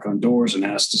takers and knock on doors and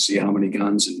ask to see how many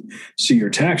guns and see your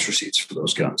tax receipts for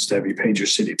those guns? Have you paid your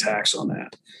city tax on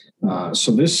that?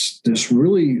 So this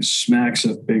really smacks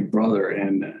of Big Brother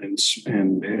and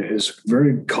is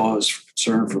very cause for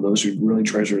concern for those who really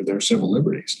treasure their civil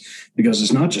liberties, because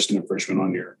it's not just an infringement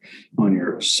on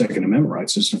your Second Amendment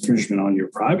rights; it's an infringement on your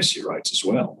privacy rights as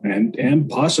well, and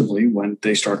possibly when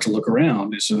they start to look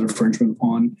around, it's an infringement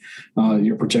upon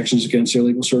your protections against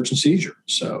illegal search and seizure.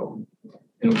 So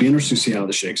it'll be interesting to see how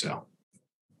this shakes out.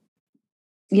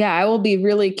 Yeah, I will be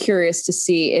really curious to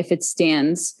see if it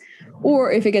stands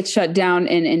or if it gets shut down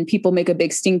and people make a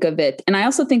big stink of it. And I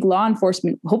also think law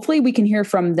enforcement, hopefully we can hear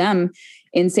from them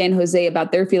in San Jose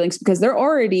about their feelings, because they're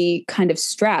already kind of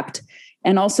strapped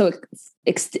and also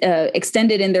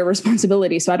extended in their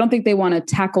responsibility. So I don't think they want to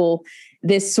tackle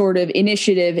this sort of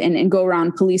initiative and go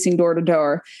around policing door to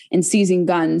door and seizing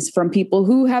guns from people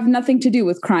who have nothing to do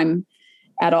with crime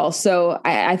at all. So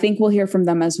I think we'll hear from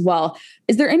them as well.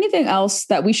 Is there anything else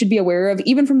that we should be aware of,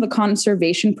 even from the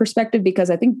conservation perspective? Because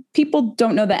I think people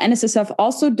don't know that NSSF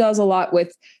also does a lot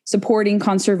with supporting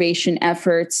conservation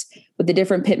efforts with the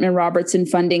different Pittman-Robertson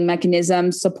funding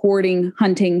mechanisms, supporting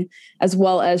hunting as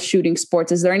well as shooting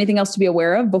sports. Is there anything else to be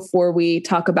aware of before we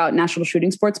talk about National Shooting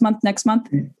Sports Month next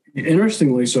month?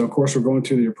 Interestingly, so of course, we're going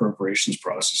through the appropriations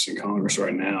process in Congress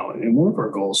right now. And one of our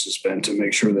goals has been to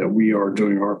make sure that we are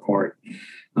doing our part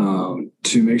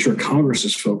to make sure Congress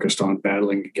is focused on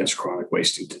battling against chronic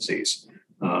wasting disease.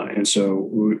 And so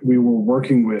we were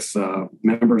working with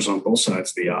members on both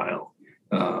sides of the aisle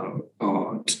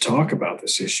to talk about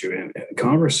this issue. And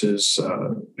Congress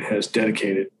has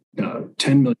dedicated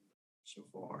 $10 million so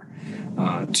far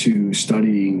to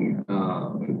studying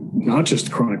not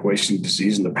just chronic wasting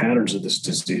disease and the patterns of this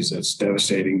disease that's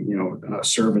devastating,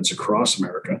 cervids across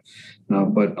America,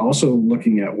 but also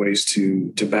looking at ways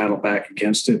to battle back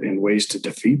against it and ways to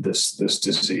defeat this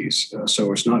disease.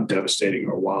 So it's not devastating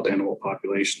our wild animal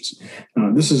populations.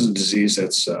 This is a disease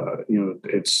that's,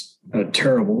 it's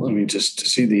terrible. I mean, just to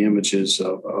see the images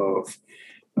of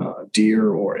deer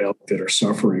or elk that are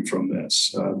suffering from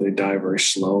this, they die very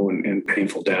slow and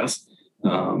painful death.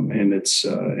 And it's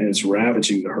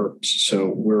ravaging the herds.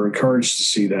 So we're encouraged to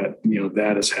see that,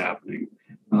 that is happening.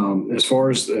 As far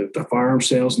as the firearm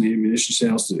sales and the ammunition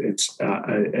sales, it's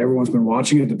everyone's been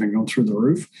watching it. They've been going through the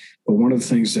roof. But one of the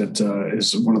things that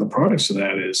is one of the products of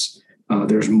that is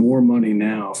there's more money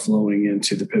now flowing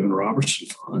into the Piven Robertson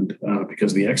Fund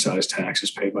because the excise tax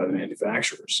is paid by the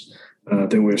manufacturers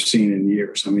than we've seen in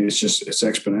years. I mean, it's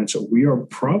exponential. We are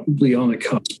probably on the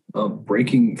cusp of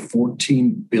breaking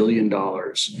 $14 billion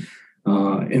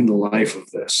in the life of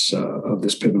this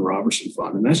Piven Robertson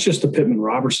Fund. And that's just the Pittman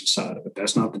Robertson side of it.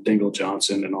 That's not the Dingle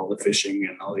Johnson and all the fishing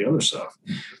and all the other stuff.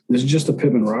 This is just the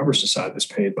Pittman Robertson side that's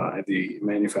paid by the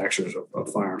manufacturers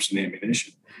of firearms and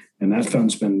ammunition. And that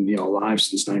fund's been alive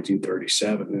since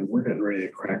 1937, and we're getting ready to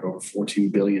crack over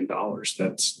 $14 billion.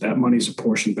 That money's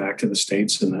apportioned back to the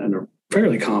states in a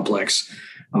fairly complex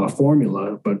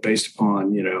formula, but based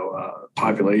upon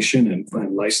population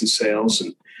and license sales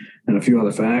and a few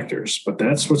other factors. But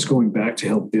that's what's going back to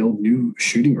help build new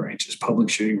shooting ranges,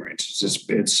 public shooting ranges.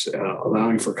 It's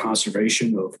allowing for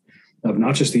conservation of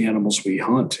not just the animals we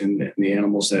hunt and the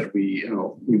animals that we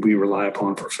rely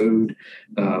upon for food,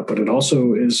 but it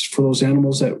also is for those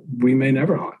animals that we may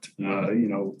never hunt.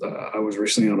 I was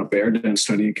recently on a bear den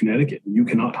study in Connecticut. You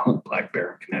cannot hunt black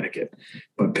bear in Connecticut,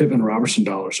 but Pittman Robertson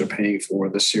dollars are paying for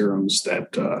the serums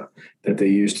that they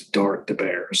use to dart the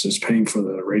bears. It's paying for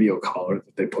the radio collar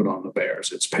that they put on the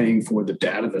bears. It's paying for the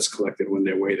data that's collected when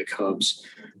they weigh the cubs,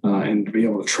 and to be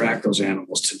able to track those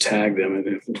animals, to tag them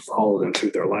and follow them through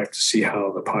their life to see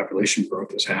how the population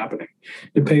growth is happening.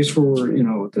 It pays for,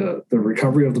 the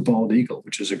recovery of the bald eagle,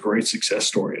 which is a great success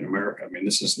story in America. I mean,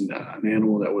 this is an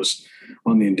animal that was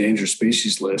on the endangered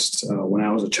species list when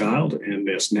I was a child, and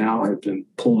it's now has been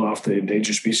pulled off the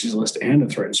endangered species list and the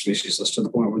threatened species list to the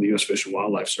point where the U.S. Fish and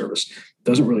Wildlife Service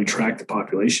doesn't really track the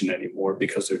population anymore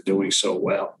because they're doing so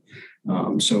well.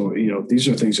 So these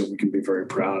are things that we can be very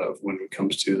proud of when it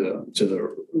comes to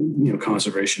the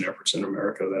conservation efforts in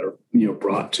America that are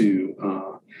brought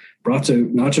to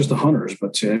not just the hunters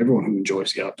but to everyone who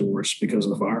enjoys the outdoors because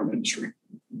of the firearm industry.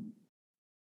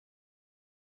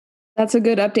 That's a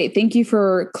good update. Thank you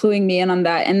for cluing me in on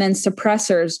that. And then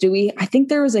suppressors, I think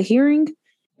there was a hearing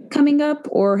coming up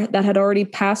or that had already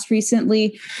passed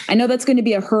recently. I know that's going to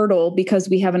be a hurdle because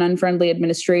we have an unfriendly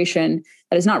administration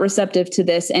that is not receptive to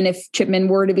this. And if Chipman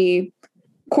were to be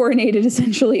coronated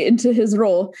essentially into his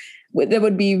role, that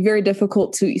would be very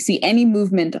difficult to see any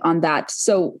movement on that.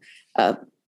 So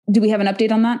do we have an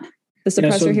update on that? The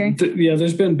suppressor hearing?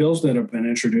 There's been bills that have been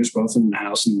introduced both in the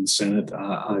House and the Senate.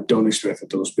 I don't expect that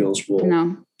those bills will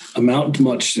amount to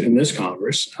much in this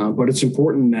Congress, but it's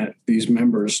important that these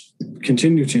members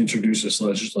continue to introduce this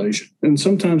legislation. And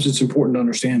sometimes it's important to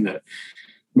understand that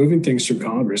moving things through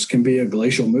Congress can be a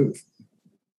glacial move.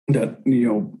 That,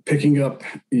 picking up,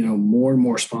 more and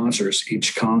more sponsors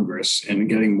each Congress and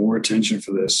getting more attention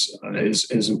for this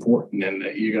is important. And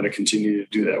you got to continue to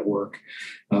do that work.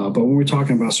 But when we're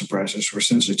talking about suppressors, we're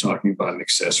essentially talking about an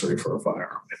accessory for a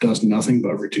firearm. It does nothing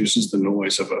but reduces the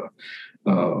noise of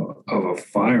a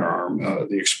firearm,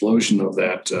 the explosion of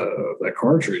that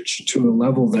cartridge to a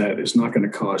level that is not going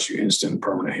to cause you instant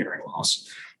permanent hearing loss.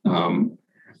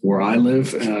 Where I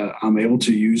live, I'm able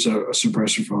to use a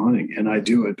suppressor for hunting, and I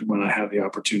do it when I have the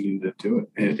opportunity to do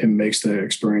it. It makes the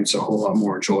experience a whole lot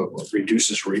more enjoyable. It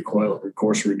reduces recoil, it, of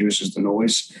course, reduces the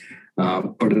noise,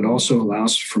 but it also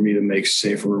allows for me to make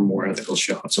safer, more ethical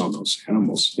shots on those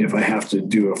animals. If I have to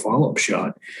do a follow-up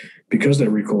shot, because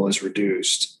that recoil is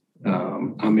reduced,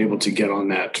 I'm able to get on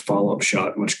that follow-up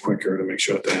shot much quicker to make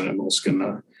sure that the animal's going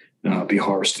to be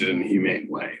harvested in a humane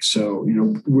way. So,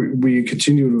 we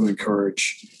continue to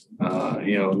encourage,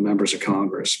 members of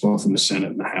Congress, both in the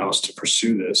Senate and the House, to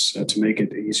pursue this, to make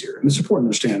it easier. And it's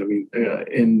important to understand,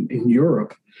 in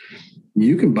Europe,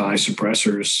 you can buy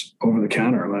suppressors over the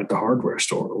counter at the hardware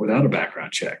store without a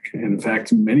background check. And in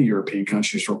fact, many European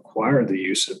countries require the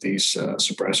use of these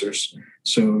suppressors.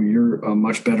 So you're a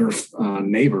much better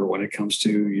neighbor when it comes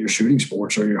to your shooting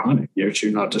sports or your hunting.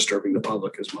 You're not disturbing the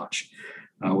public as much.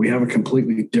 We have a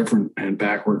completely different and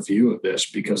backward view of this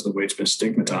because of the way it's been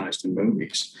stigmatized in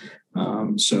movies.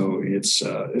 So it's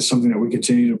something that we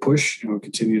continue to push and we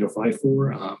continue to fight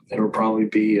for. It'll probably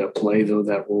be a play, though,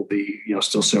 that will be,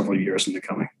 still several years in the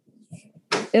coming.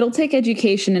 It'll take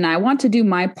education, and I want to do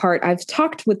my part. I've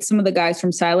talked with some of the guys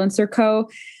from Silencer Co.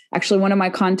 Actually, one of my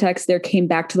contacts there came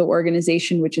back to the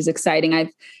organization, which is exciting.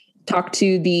 I've talked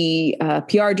to the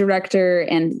PR director,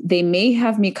 and they may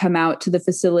have me come out to the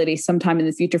facility sometime in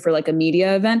the future for like a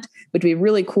media event, which would be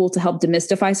really cool to help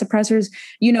demystify suppressors.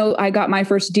 I got my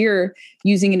first deer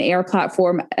using an AR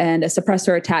platform and a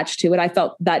suppressor attached to it. I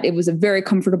felt that it was a very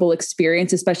comfortable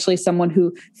experience, especially someone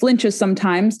who flinches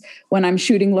sometimes when I'm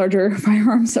shooting larger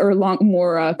firearms or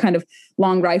more kind of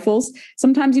long rifles.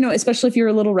 Sometimes, especially if you're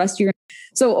a little rustier.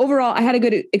 So overall, I had a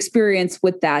good experience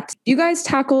with that. Do you guys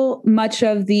tackle much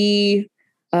of the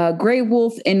gray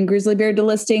wolf and grizzly bear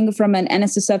delisting from an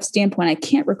NSSF standpoint? I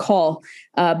can't recall,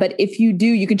 but if you do,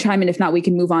 you can chime in. If not, we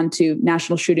can move on to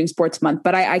National Shooting Sports Month.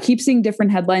 But I keep seeing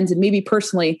different headlines, and maybe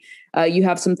personally, you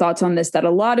have some thoughts on this, that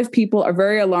a lot of people are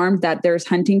very alarmed that there's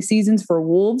hunting seasons for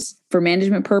wolves for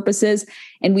management purposes.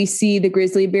 And we see the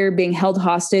grizzly bear being held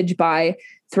hostage by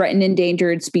Threatened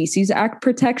Endangered Species Act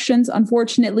protections,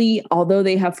 unfortunately, although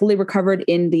they have fully recovered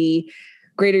in the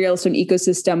Greater Yellowstone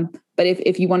ecosystem. But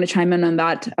if you want to chime in on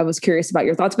that, I was curious about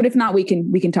your thoughts. But if not, we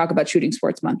can talk about Shooting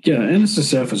Sports Month. Yeah,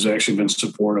 NSSF has actually been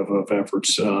supportive of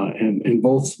efforts in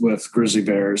both with grizzly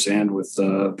bears and with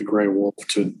the gray wolf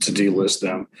to delist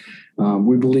them.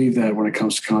 We believe that when it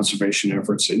comes to conservation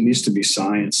efforts, it needs to be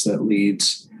science that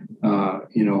leads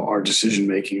our decision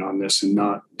making on this, and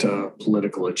not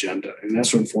political agenda. And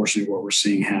that's unfortunately what we're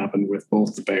seeing happen with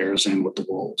both the bears and with the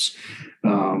wolves.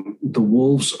 The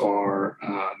wolves are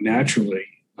naturally,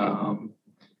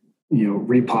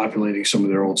 repopulating some of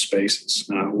their old spaces.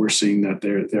 We're seeing that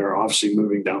they're obviously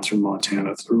moving down through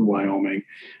Montana, through Wyoming,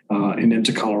 and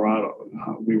into Colorado.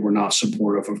 We were not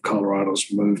supportive of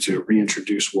Colorado's move to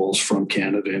reintroduce wolves from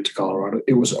Canada into Colorado.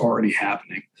 It was already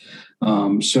happening.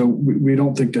 So we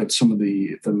don't think that some of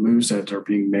the moves that are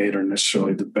being made are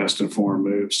necessarily the best informed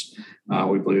moves.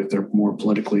 We believe that they're more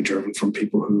politically driven from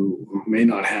people who may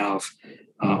not have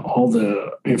all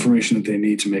the information that they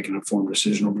need to make an informed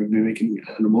decision, or maybe making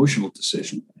an emotional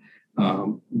decision.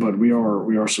 But we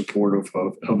are supportive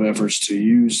of efforts to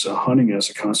use hunting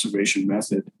as a conservation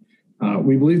method.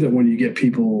 We believe that when you get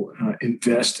people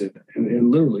invested and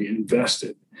literally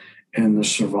invested in the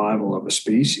survival of a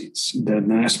species,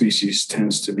 that species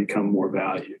tends to become more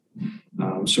valued.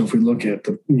 So if we look at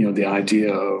the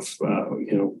idea of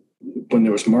when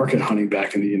there was market hunting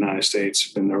back in the United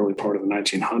States in the early part of the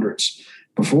 1900s,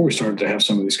 before we started to have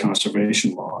some of these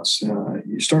conservation laws,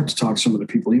 you start to talk to some of the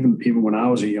people, even when I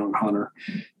was a young hunter,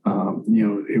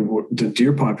 the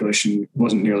deer population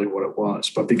wasn't nearly what it was.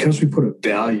 But because we put a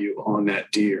value on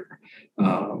that deer,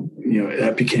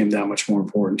 that became that much more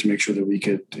important to make sure that we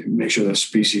could make sure that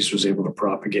species was able to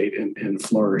propagate and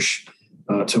flourish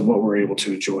to what we're able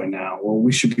to enjoy now. Well,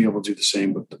 we should be able to do the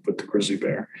same with the grizzly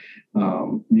bear.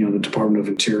 The Department of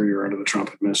Interior under the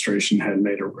Trump administration had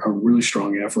made a really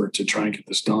strong effort to try and get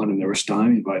this done, and they were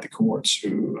stymied by the courts,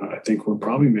 who I think were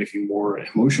probably making more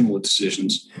emotional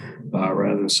decisions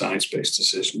rather than science-based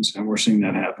decisions. And we're seeing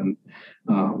that happen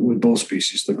with both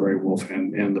species, the gray wolf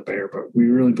and the bear. But we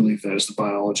really believe that as the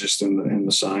biologists and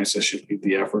the science that should lead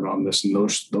the effort on this, and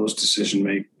those decision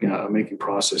making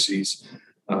processes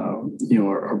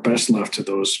are best left to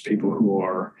those people who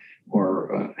are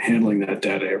handling that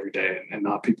data every day, and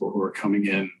not people who are coming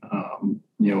in,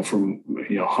 from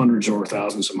hundreds or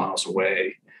thousands of miles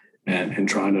away and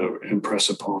trying to impress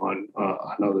upon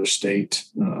another state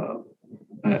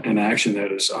an action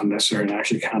that is unnecessary and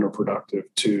actually counterproductive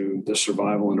to the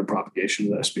survival and the propagation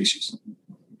of that species.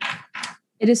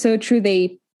 It is so true.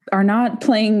 They are not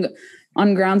playing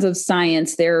on grounds of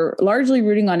science. They're largely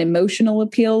rooting on emotional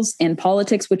appeals and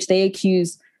politics, which they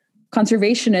accuse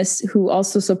conservationists who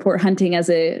also support hunting as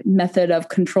a method of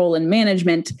control and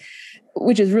management,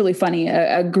 which is really funny,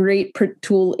 a great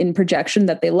tool in projection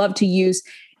that they love to use.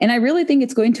 And I really think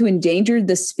it's going to endanger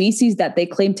the species that they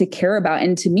claim to care about.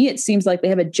 And to me, it seems like they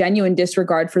have a genuine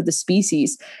disregard for the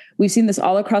species. We've seen this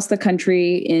all across the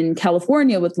country in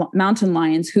California with mountain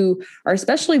lions, who are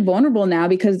especially vulnerable now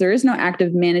because there is no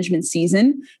active management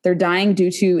season. They're dying due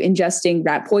to ingesting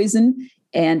rat poison.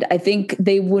 And I think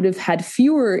they would have had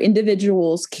fewer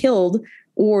individuals killed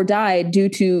or died due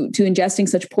to ingesting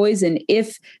such poison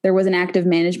if there was an active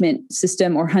management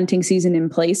system or hunting season in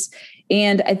place.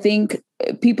 And I think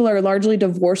people are largely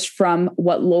divorced from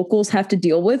what locals have to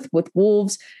deal with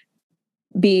wolves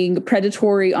being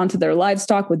predatory onto their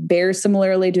livestock, with bears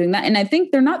similarly doing that. And I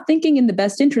think they're not thinking in the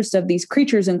best interest of these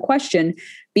creatures in question,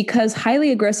 because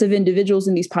highly aggressive individuals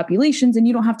in these populations, and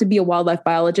you don't have to be a wildlife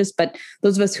biologist, but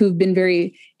those of us who've been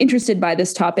very interested by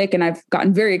this topic, and I've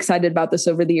gotten very excited about this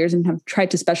over the years and have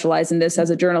tried to specialize in this as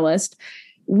a journalist,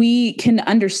 we can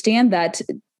understand that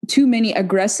too many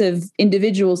aggressive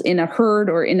individuals in a herd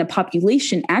or in a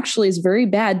population actually is very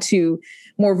bad to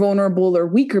more vulnerable or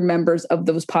weaker members of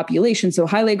those populations. So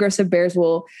highly aggressive bears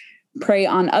will prey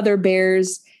on other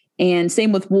bears, and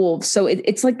same with wolves. So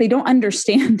it's like they don't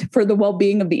understand for the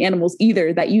well-being of the animals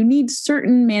either, that you need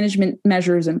certain management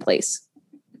measures in place.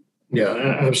 Yeah,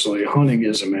 absolutely. Hunting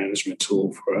is a management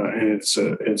tool, and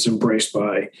it's embraced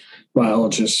by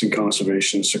biologists and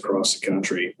conservationists across the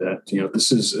country. That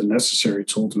this is a necessary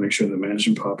tool to make sure that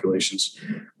management populations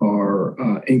are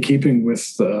in keeping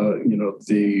with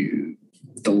the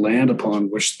land upon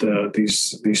which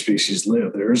these species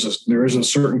live. There is a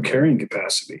certain carrying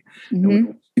capacity, and we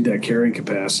don't see that carrying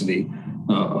capacity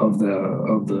of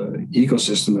the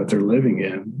ecosystem that they're living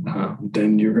in.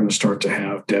 Then you're going to start to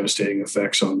have devastating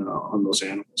effects on those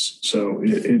animals. So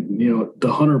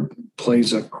the hunter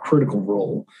plays a critical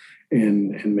role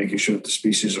in making sure that the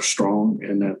species are strong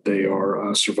and that they are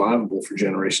survivable for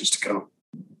generations to come.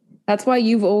 That's why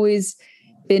you've always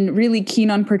been really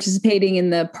keen on participating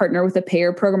in the Partner with a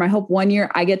Payer program. I hope one year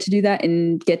I get to do that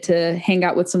and get to hang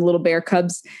out with some little bear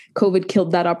cubs. COVID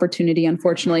killed that opportunity,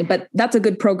 unfortunately, but that's a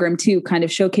good program too, kind of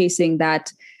showcasing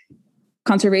that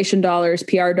conservation dollars,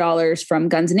 PR dollars from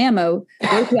Guns and Ammo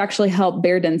go to actually help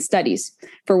bear den studies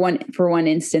for one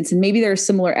instance. And maybe there are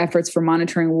similar efforts for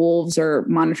monitoring wolves or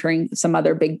monitoring some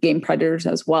other big game predators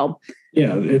as well.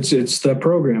 Yeah, it's that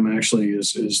program actually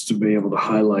is to be able to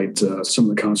highlight some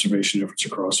of the conservation efforts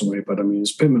across the way. But I mean,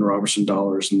 it's Pittman Robertson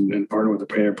dollars and Partner with the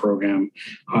Payer program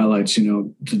highlights,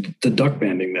 the duck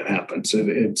banding that happens.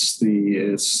 It's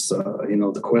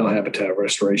the quail habitat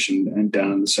restoration and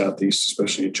down in the Southeast,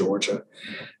 especially in Georgia.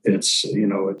 It's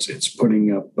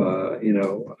putting up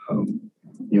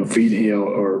feeding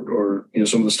or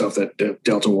some of the stuff that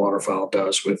Delta Waterfowl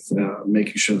does with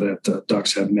making sure that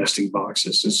ducks have nesting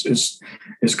boxes.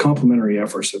 It's complementary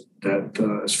efforts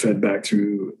that is fed back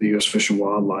through the U.S. Fish and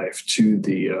Wildlife to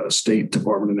the State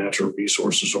Department of Natural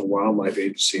Resources or wildlife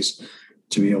agencies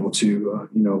to be able to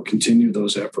continue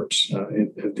those efforts.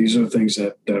 And these are things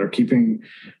that are keeping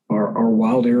our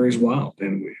wild areas wild,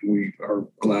 and we are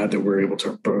glad that we're able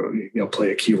to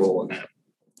play a key role in that.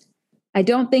 I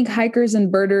don't think hikers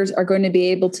and birders are going to be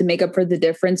able to make up for the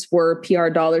difference were PR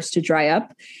dollars to dry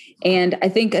up. And I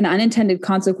think an unintended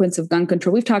consequence of gun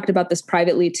control, we've talked about this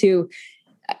privately too.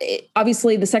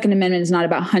 Obviously, the Second Amendment is not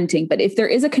about hunting, but if there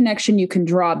is a connection you can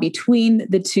draw between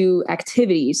the two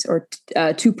activities or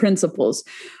two principles,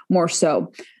 more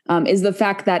so, is the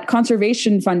fact that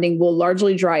conservation funding will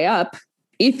largely dry up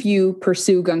if you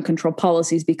pursue gun control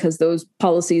policies, because those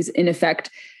policies, in effect,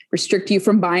 restrict you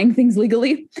from buying things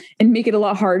legally and make it a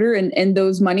lot harder. And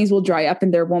those monies will dry up,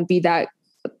 and there won't be that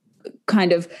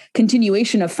kind of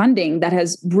continuation of funding that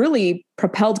has really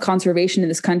propelled conservation in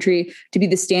this country to be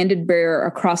the standard bearer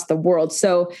across the world.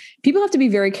 So people have to be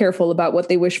very careful about what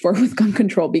they wish for with gun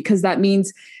control, because that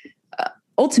means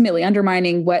ultimately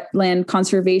undermining wetland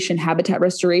conservation, habitat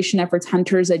restoration efforts,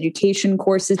 hunters education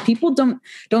courses. People don't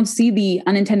see the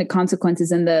unintended consequences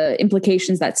and the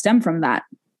implications that stem from that.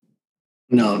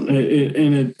 No,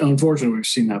 unfortunately, we've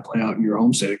seen that play out in your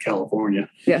home state of California.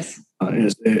 Yes.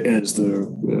 As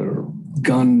the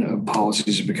gun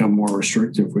policies have become more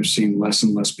restrictive, we've seen less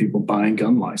and less people buying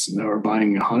gun licenses or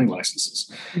buying hunting licenses.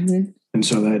 Mm-hmm. And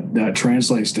so that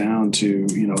translates down to,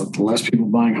 the less people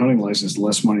buying hunting licenses, the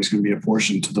less money is going to be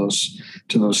apportioned to those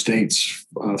states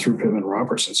through Pittman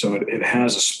Robertson. So it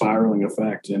has a spiraling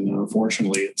effect. And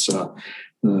unfortunately, it's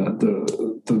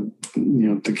the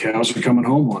cows are coming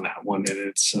home on that one, and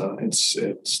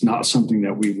it's not something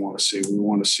that we want to see. We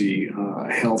want to see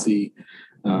a healthy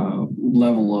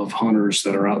level of hunters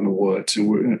that are out in the woods, and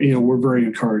we're very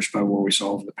encouraged by what we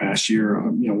saw over the past year.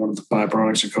 One of the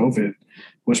byproducts of COVID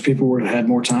was people had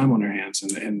more time on their hands,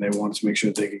 and they wanted to make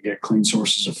sure that they could get clean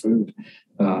sources of food,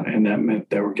 and that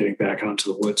meant that we're getting back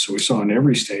onto the woods. So we saw in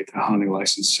every state that hunting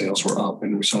license sales were up,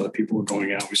 and we saw that people were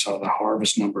going out. We saw the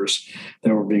harvest numbers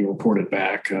that were being reported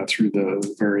back through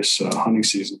the various hunting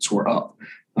seasons were up.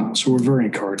 So we're very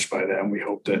encouraged by that, and we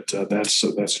hope that that's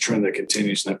a trend that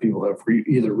continues, and that people have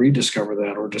either rediscovered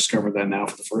that or discovered that now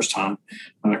for the first time,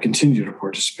 continue to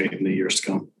participate in the years to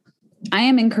come. I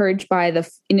am encouraged by the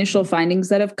initial findings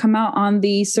that have come out on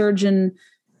the surge in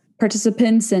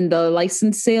participants and the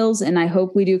license sales, and I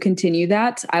hope we do continue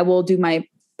that. I will do my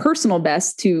personal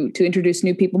best to introduce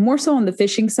new people, more so on the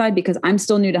fishing side, because I'm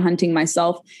still new to hunting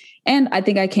myself. And I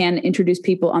think I can introduce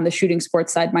people on the shooting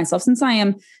sports side myself. Since I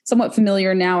am somewhat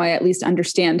familiar now, I at least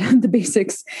understand the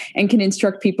basics and can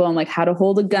instruct people on like how to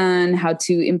hold a gun, how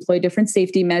to employ different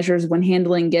safety measures when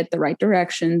handling it, the right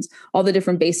directions, all the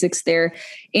different basics there.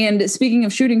 And speaking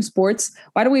of shooting sports,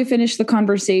 why don't we finish the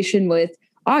conversation with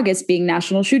August being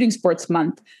National Shooting Sports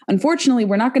Month? Unfortunately,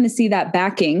 we're not going to see that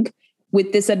backing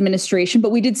with this administration,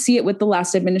 but we did see it with the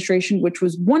last administration, which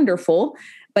was wonderful.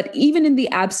 But even in the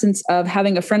absence of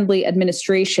having a friendly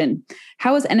administration,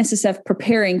 how is NSSF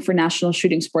preparing for National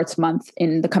Shooting Sports Month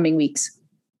in the coming weeks?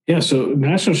 Yeah, so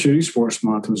National Shooting Sports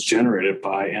Month was generated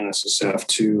by NSSF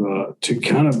to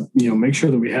kind of make sure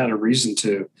that we had a reason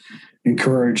to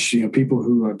encourage people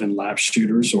who have been lapsed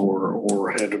shooters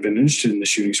or had been interested in the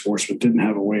shooting sports but didn't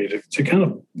have a way to kind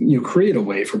of create a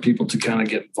way for people to kind of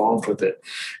get involved with it.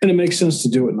 And it makes sense to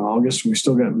do it in August. We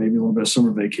still got maybe a little bit of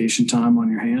summer vacation time on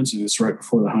your hands, and it's right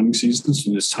before the hunting season,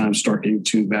 so it's time to start getting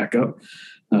tuned back up.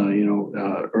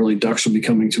 Early ducks will be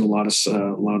coming to a lot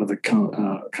of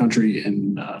the country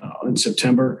in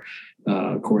September.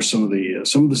 Of course, some of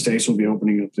the states will be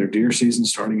opening up their deer season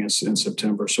starting in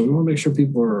September. So we want to make sure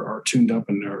people are tuned up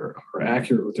and are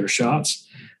accurate with their shots.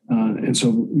 And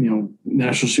so,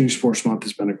 National Shooting Sports Month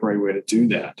has been a great way to do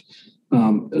that.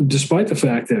 Despite the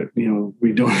fact that,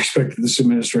 we don't expect that this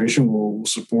administration will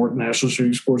support National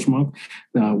Shooting Sports Month,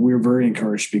 we're very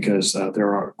encouraged because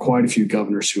there are quite a few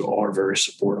governors who are very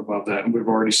supportive of that. And we've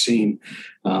already seen,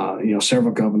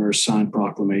 several governors sign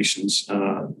proclamations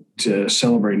to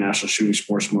celebrate National Shooting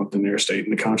Sports Month in their state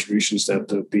and the contributions that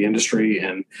the industry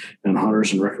and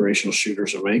hunters and recreational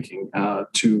shooters are making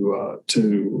to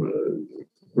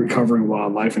recovering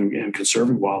wildlife and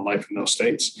conserving wildlife in those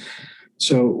states.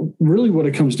 So really what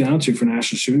it comes down to for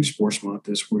National Shooting Sports Month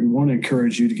is we want to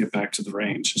encourage you to get back to the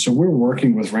range. So we're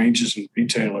working with ranges and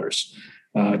retailers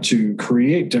to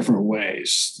create different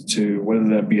ways to, whether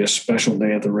that be a special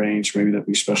day at the range, maybe that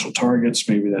be special targets,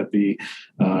 maybe that be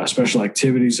special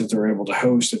activities that they're able to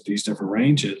host at these different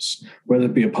ranges, whether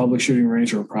it be a public shooting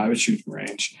range or a private shooting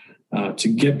range. To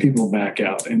get people back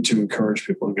out and to encourage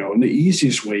people to go. And the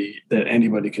easiest way that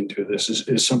anybody can do this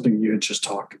is something you had just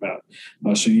talked about.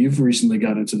 So you've recently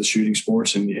got into the shooting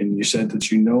sports and you said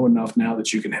that you know enough now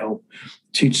that you can help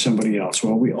teach somebody else.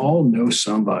 Well, we all know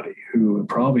somebody who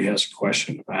probably has a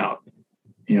question about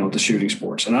the shooting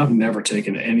sports. And I've never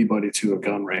taken anybody to a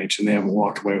gun range and they haven't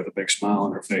walked away with a big smile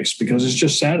on their face, because it's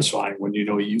just satisfying when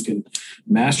you can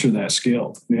master that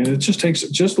skill. And it just takes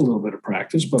just a little bit of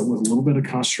practice, but with a little bit of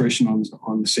concentration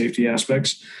on the safety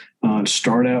aspects.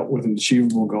 Start out with an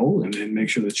achievable goal and make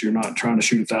sure that you're not trying to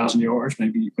shoot 1,000 yards.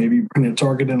 Maybe bring the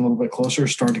target in a little bit closer,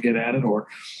 start to get at it, or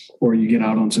you get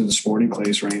out onto the sporting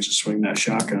clays range and swing that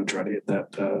shotgun and try to hit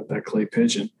that clay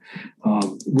pigeon.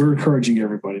 We're encouraging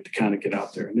everybody to kind of get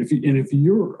out there. And if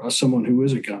you're someone who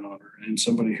is a gun owner and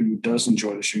somebody who does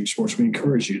enjoy the shooting sports, we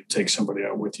encourage you to take somebody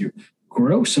out with you.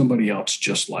 Grow somebody else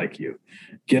just like you.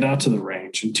 Get out to the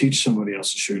range and teach somebody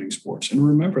else the shooting sports. And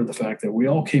remember the fact that we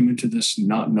all came into this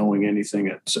not knowing anything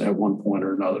at one point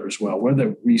or another as well.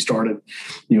 Whether we started,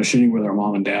 shooting with our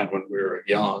mom and dad when we were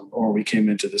young, or we came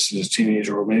into this as a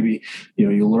teenager, or maybe,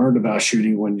 you learned about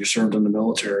shooting when you served in the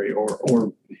military,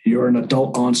 or you're an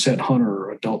adult onset hunter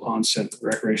or adult onset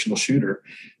recreational shooter.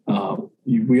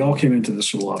 We all came into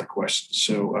this with a lot of questions.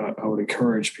 So I would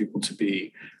encourage people to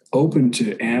be open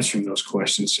to answering those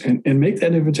questions and make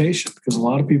that invitation, because a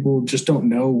lot of people just don't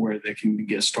know where they can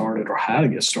get started or how to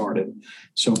get started.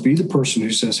 So be the person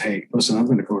who says, hey, listen, I'm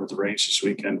going to go to the range this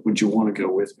weekend. Would you want to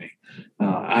go with me?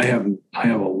 I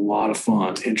have a lot of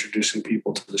fun introducing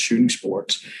people to the shooting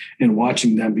sports and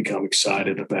watching them become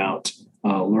excited about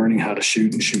learning how to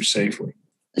shoot and shoot safely.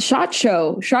 SHOT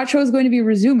Show is going to be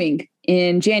resuming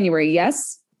in January.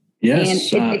 Yes. Yes. And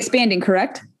it's expanding,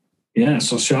 correct? Yeah,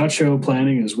 so SHOT Show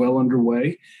planning is well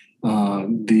underway.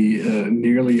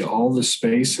 Nearly all the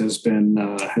space has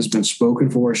been spoken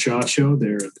for a SHOT Show.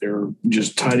 They're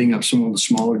just tidying up some of the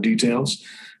smaller details,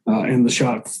 and the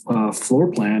SHOT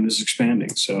floor plan is expanding.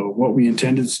 So what we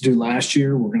intended to do last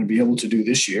year, we're going to be able to do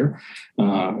this year.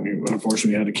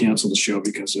 Unfortunately, we had to cancel the show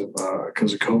because of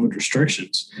COVID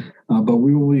restrictions. But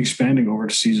we will be expanding over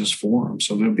to Caesars Forum.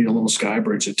 So there'll be a little sky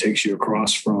bridge that takes you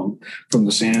across from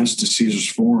the Sands to Caesars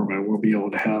Forum, and we'll be able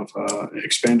to have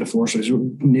expanded floor space,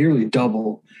 nearly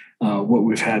double what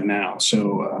we've had now.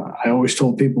 So I always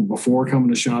told people before coming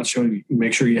to SHOT Show,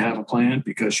 make sure you have a plan,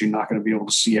 because you're not going to be able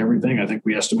to see everything. I think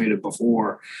we estimated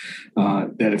before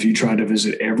that if you tried to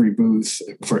visit every booth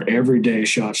for every day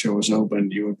SHOT Show is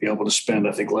open, you would be able to spend,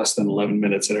 I think, less than 11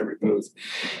 minutes at every booth.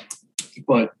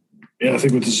 But Yeah, I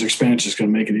think with this expansion, it's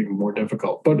going to make it even more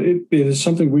difficult. But it is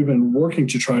something we've been working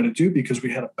to try to do because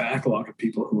we had a backlog of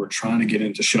people who were trying to get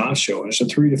into SHOT Show. And it's a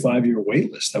 3 to 5 year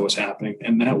wait list that was happening.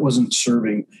 And that wasn't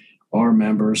serving our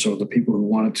members or the people who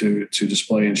wanted to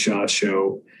display in SHOT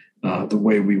Show the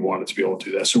way we wanted to be able to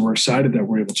do that. So we're excited that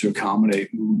we're able to accommodate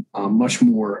much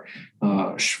more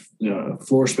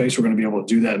floor space. We're going to be able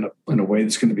to do that in a way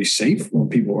that's going to be safe when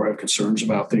people have concerns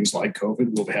about things like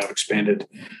COVID. We'll have expanded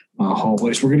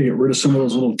hallways. We're going to get rid of some of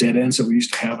those little dead ends that we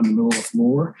used to have in the middle of the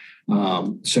floor.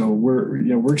 So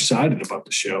we're excited about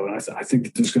the show, and I think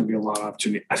that there's going to be a lot of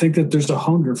opportunity. I think that there's a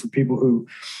hunger for people who,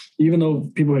 even though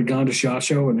people had gone to SHOT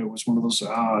Show and it was one of those,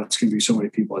 it's going to be so many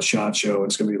people at SHOT Show,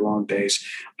 it's going to be long days.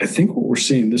 I think what we're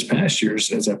seeing this past year is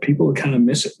that people kind of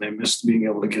miss it. They miss being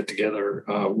able to get together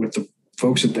with the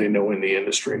folks that they know in the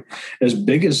industry. As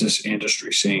big as this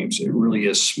industry seems, it really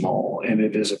is small, and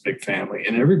it is a big family,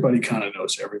 and everybody kind of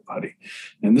knows everybody.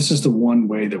 And this is the one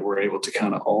way that we're able to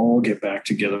kind of all get back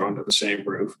together under the same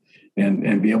roof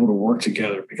and be able to work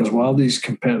together. Because while these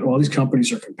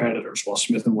companies are competitors, while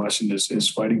Smith & Wesson is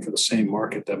fighting for the same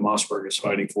market that Mossberg is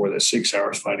fighting for, that Sig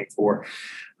Sauer is fighting for,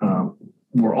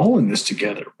 we're all in this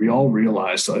together. We all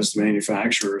realize, as the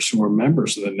manufacturers who are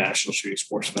members of the National Shooting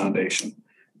Sports Foundation,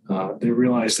 they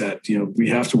realize that we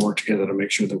have to work together to make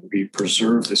sure that we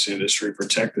preserve this industry,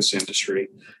 protect this industry,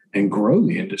 and grow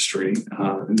the industry.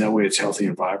 And that way it's healthy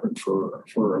and vibrant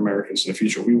for Americans in the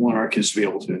future. We want our kids to be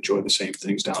able to enjoy the same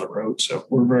things down the road. So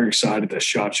we're very excited that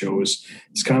SHOT Show is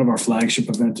kind of our flagship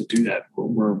event to do that.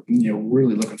 We're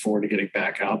really looking forward to getting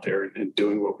back out there and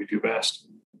doing what we do best.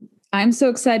 I'm so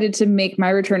excited to make my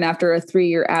return after a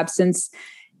 3-year absence.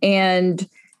 And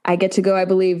I get to go, I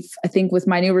think with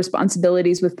my new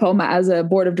responsibilities with POMA as a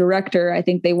board of director, I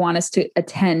think they want us to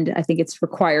attend. I think it's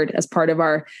required as part of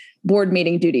our board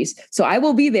meeting duties. So I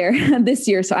will be there this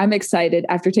year. So I'm excited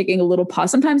after taking a little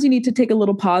pause. Sometimes you need to take a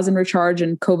little pause and recharge,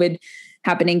 and COVID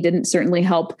happening didn't certainly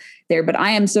help there. But I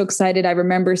am so excited. I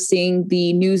remember seeing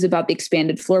the news about the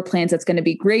expanded floor plans. That's going to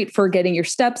be great for getting your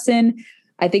steps in.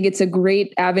 I think it's a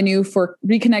great avenue for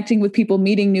reconnecting with people,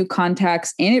 meeting new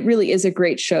contacts, and it really is a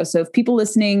great show. So if people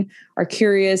listening are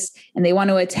curious and they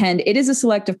want to attend, it is a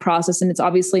selective process, and it's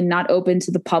obviously not open to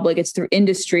the public. It's through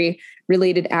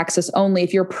industry-related access only.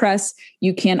 If you're press,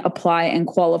 you can apply and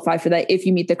qualify for that if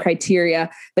you meet the criteria.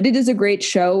 But it is a great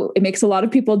show. It makes a lot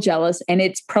of people jealous, and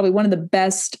it's probably one of the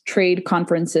best trade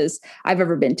conferences I've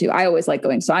ever been to. I always like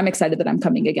going, so I'm excited that I'm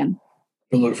coming again.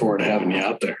 We look forward to having you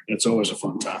out there. It's always a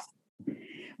fun time.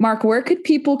 Mark, where could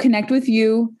people connect with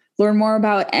you, learn more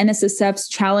about NSSF's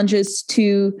challenges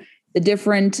to the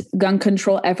different gun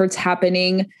control efforts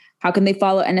happening? How can they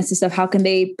follow NSSF? How can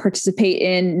they participate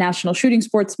in National Shooting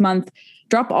Sports Month?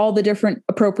 Drop all the different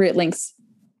appropriate links.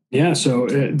 Yeah, so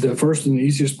the first and the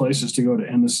easiest place is to go to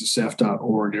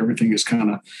nssf.org. Everything is kind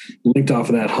of linked off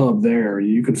of that hub there.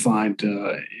 You can find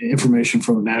information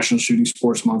from National Shooting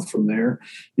Sports Month from there.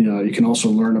 You can also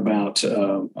learn about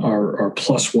our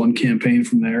Plus One campaign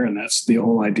from there, and that's the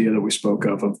whole idea that we spoke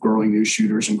of growing new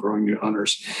shooters and growing new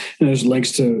hunters. And there's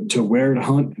links to where to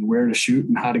hunt and where to shoot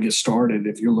and how to get started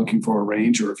if you're looking for a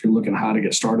range or if you're looking how to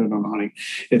get started on hunting.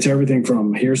 It's everything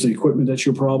from here's the equipment that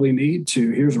you'll probably need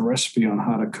to here's a recipe on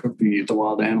how to cook the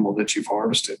wild animal that you've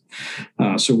harvested.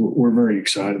 So we're very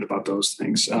excited about those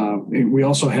things. We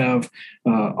also have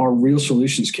our Real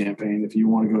Solutions campaign. If you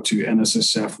want to go to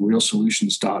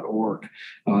nssfrealsolutions.org,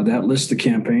 that lists the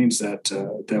campaigns that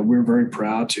we're very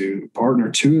proud to partner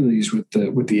 2 of these with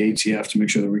the ATF to make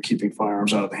sure that we're keeping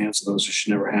firearms out of the hands of those who should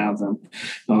never have them.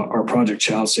 Our Project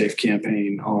Child Safe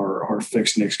campaign, our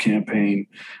Fix NICS campaign,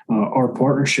 our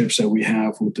partnerships that we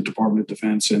have with the Department of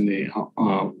Defense and the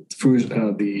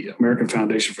American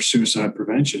Foundation for Suicide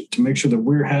Prevention to make sure that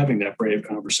we're having that brave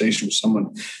conversation with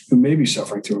someone who may be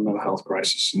suffering through a mental health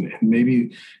crisis, and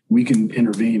maybe we can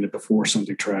intervene before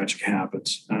something tragic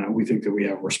happens. We think that we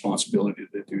have a responsibility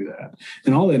to do that.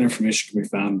 And all that information can be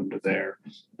found under there.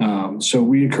 So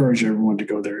we encourage everyone to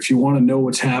go there. If you want to know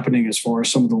what's happening as far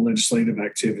as some of the legislative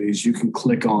activities, you can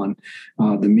click on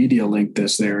the media link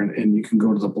that's there, and you can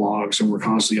go to the blogs, and we're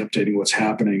constantly updating what's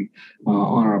happening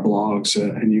on our blogs,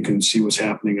 and you can see what's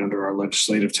happening under our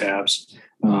legislative tabs,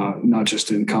 not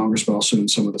just in Congress, but also in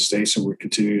some of the states. And we're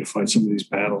continuing to fight some of these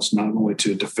battles, not only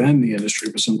to defend the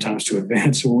industry, but sometimes to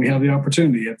advance when we have the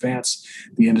opportunity to advance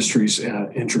the industry's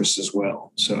interests as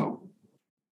well. So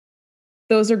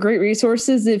those are great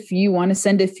resources. If you want to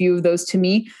send a few of those to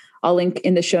me, I'll link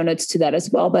in the show notes to that as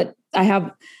well. But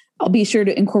I'll be sure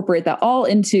to incorporate that all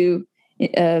into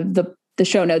the the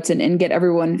show notes and get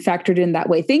everyone factored in that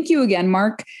way. Thank you again,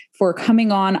 Mark, for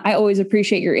coming on. I always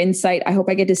appreciate your insight. I hope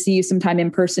I get to see you sometime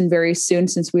in person very soon,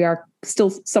 since we are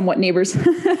still somewhat neighbors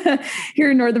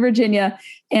here in Northern Virginia.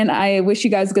 And I wish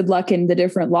you guys good luck in the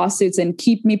different lawsuits, and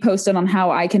keep me posted on how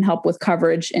I can help with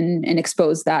coverage and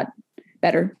expose that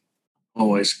better.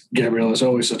 Always, Gabrielle, it's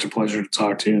always such a pleasure to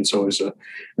talk to you. And it's always a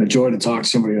joy to talk to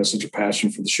somebody who has such a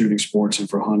passion for the shooting sports and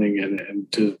for hunting,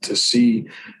 and to see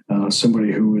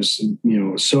somebody who is,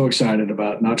 so excited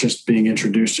about not just being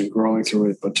introduced and growing through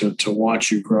it, but to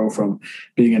watch you grow from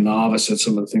being a novice at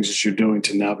some of the things that you're doing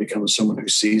to now becoming someone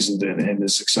who's seasoned and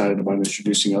is excited about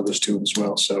introducing others to it as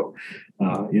well. So,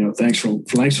 thanks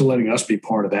for letting us be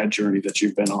part of that journey that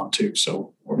you've been on too.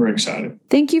 So we're very excited.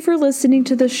 Thank you for listening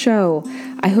to the show.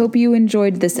 I hope you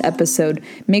enjoyed this episode.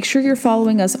 Make sure you're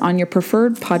following us on your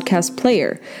preferred podcast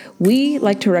player. We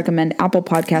like to recommend Apple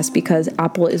Podcasts because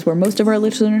Apple is where most of our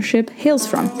listenership hails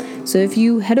from. So if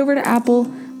you head over to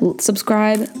Apple,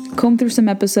 subscribe, comb through some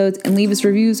episodes, and leave us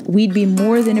reviews, we'd be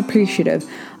more than appreciative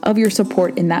of your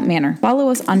support in that manner. Follow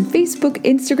us on Facebook,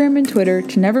 Instagram, and Twitter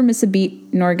to never miss a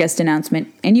beat nor a guest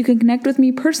announcement. And you can connect with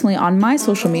me personally on my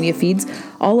social media feeds.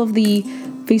 All of the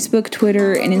Facebook,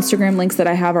 Twitter, and Instagram links that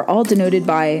I have are all denoted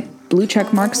by blue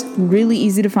check marks. Really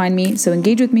easy to find me, so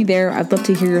engage with me there. I'd love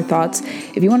to hear your thoughts.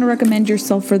 If you want to recommend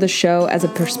yourself for the show as a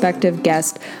prospective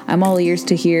guest, I'm all ears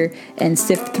to hear and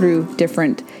sift through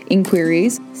different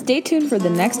inquiries. Stay tuned for the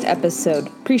next episode.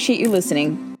 Appreciate you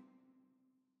listening.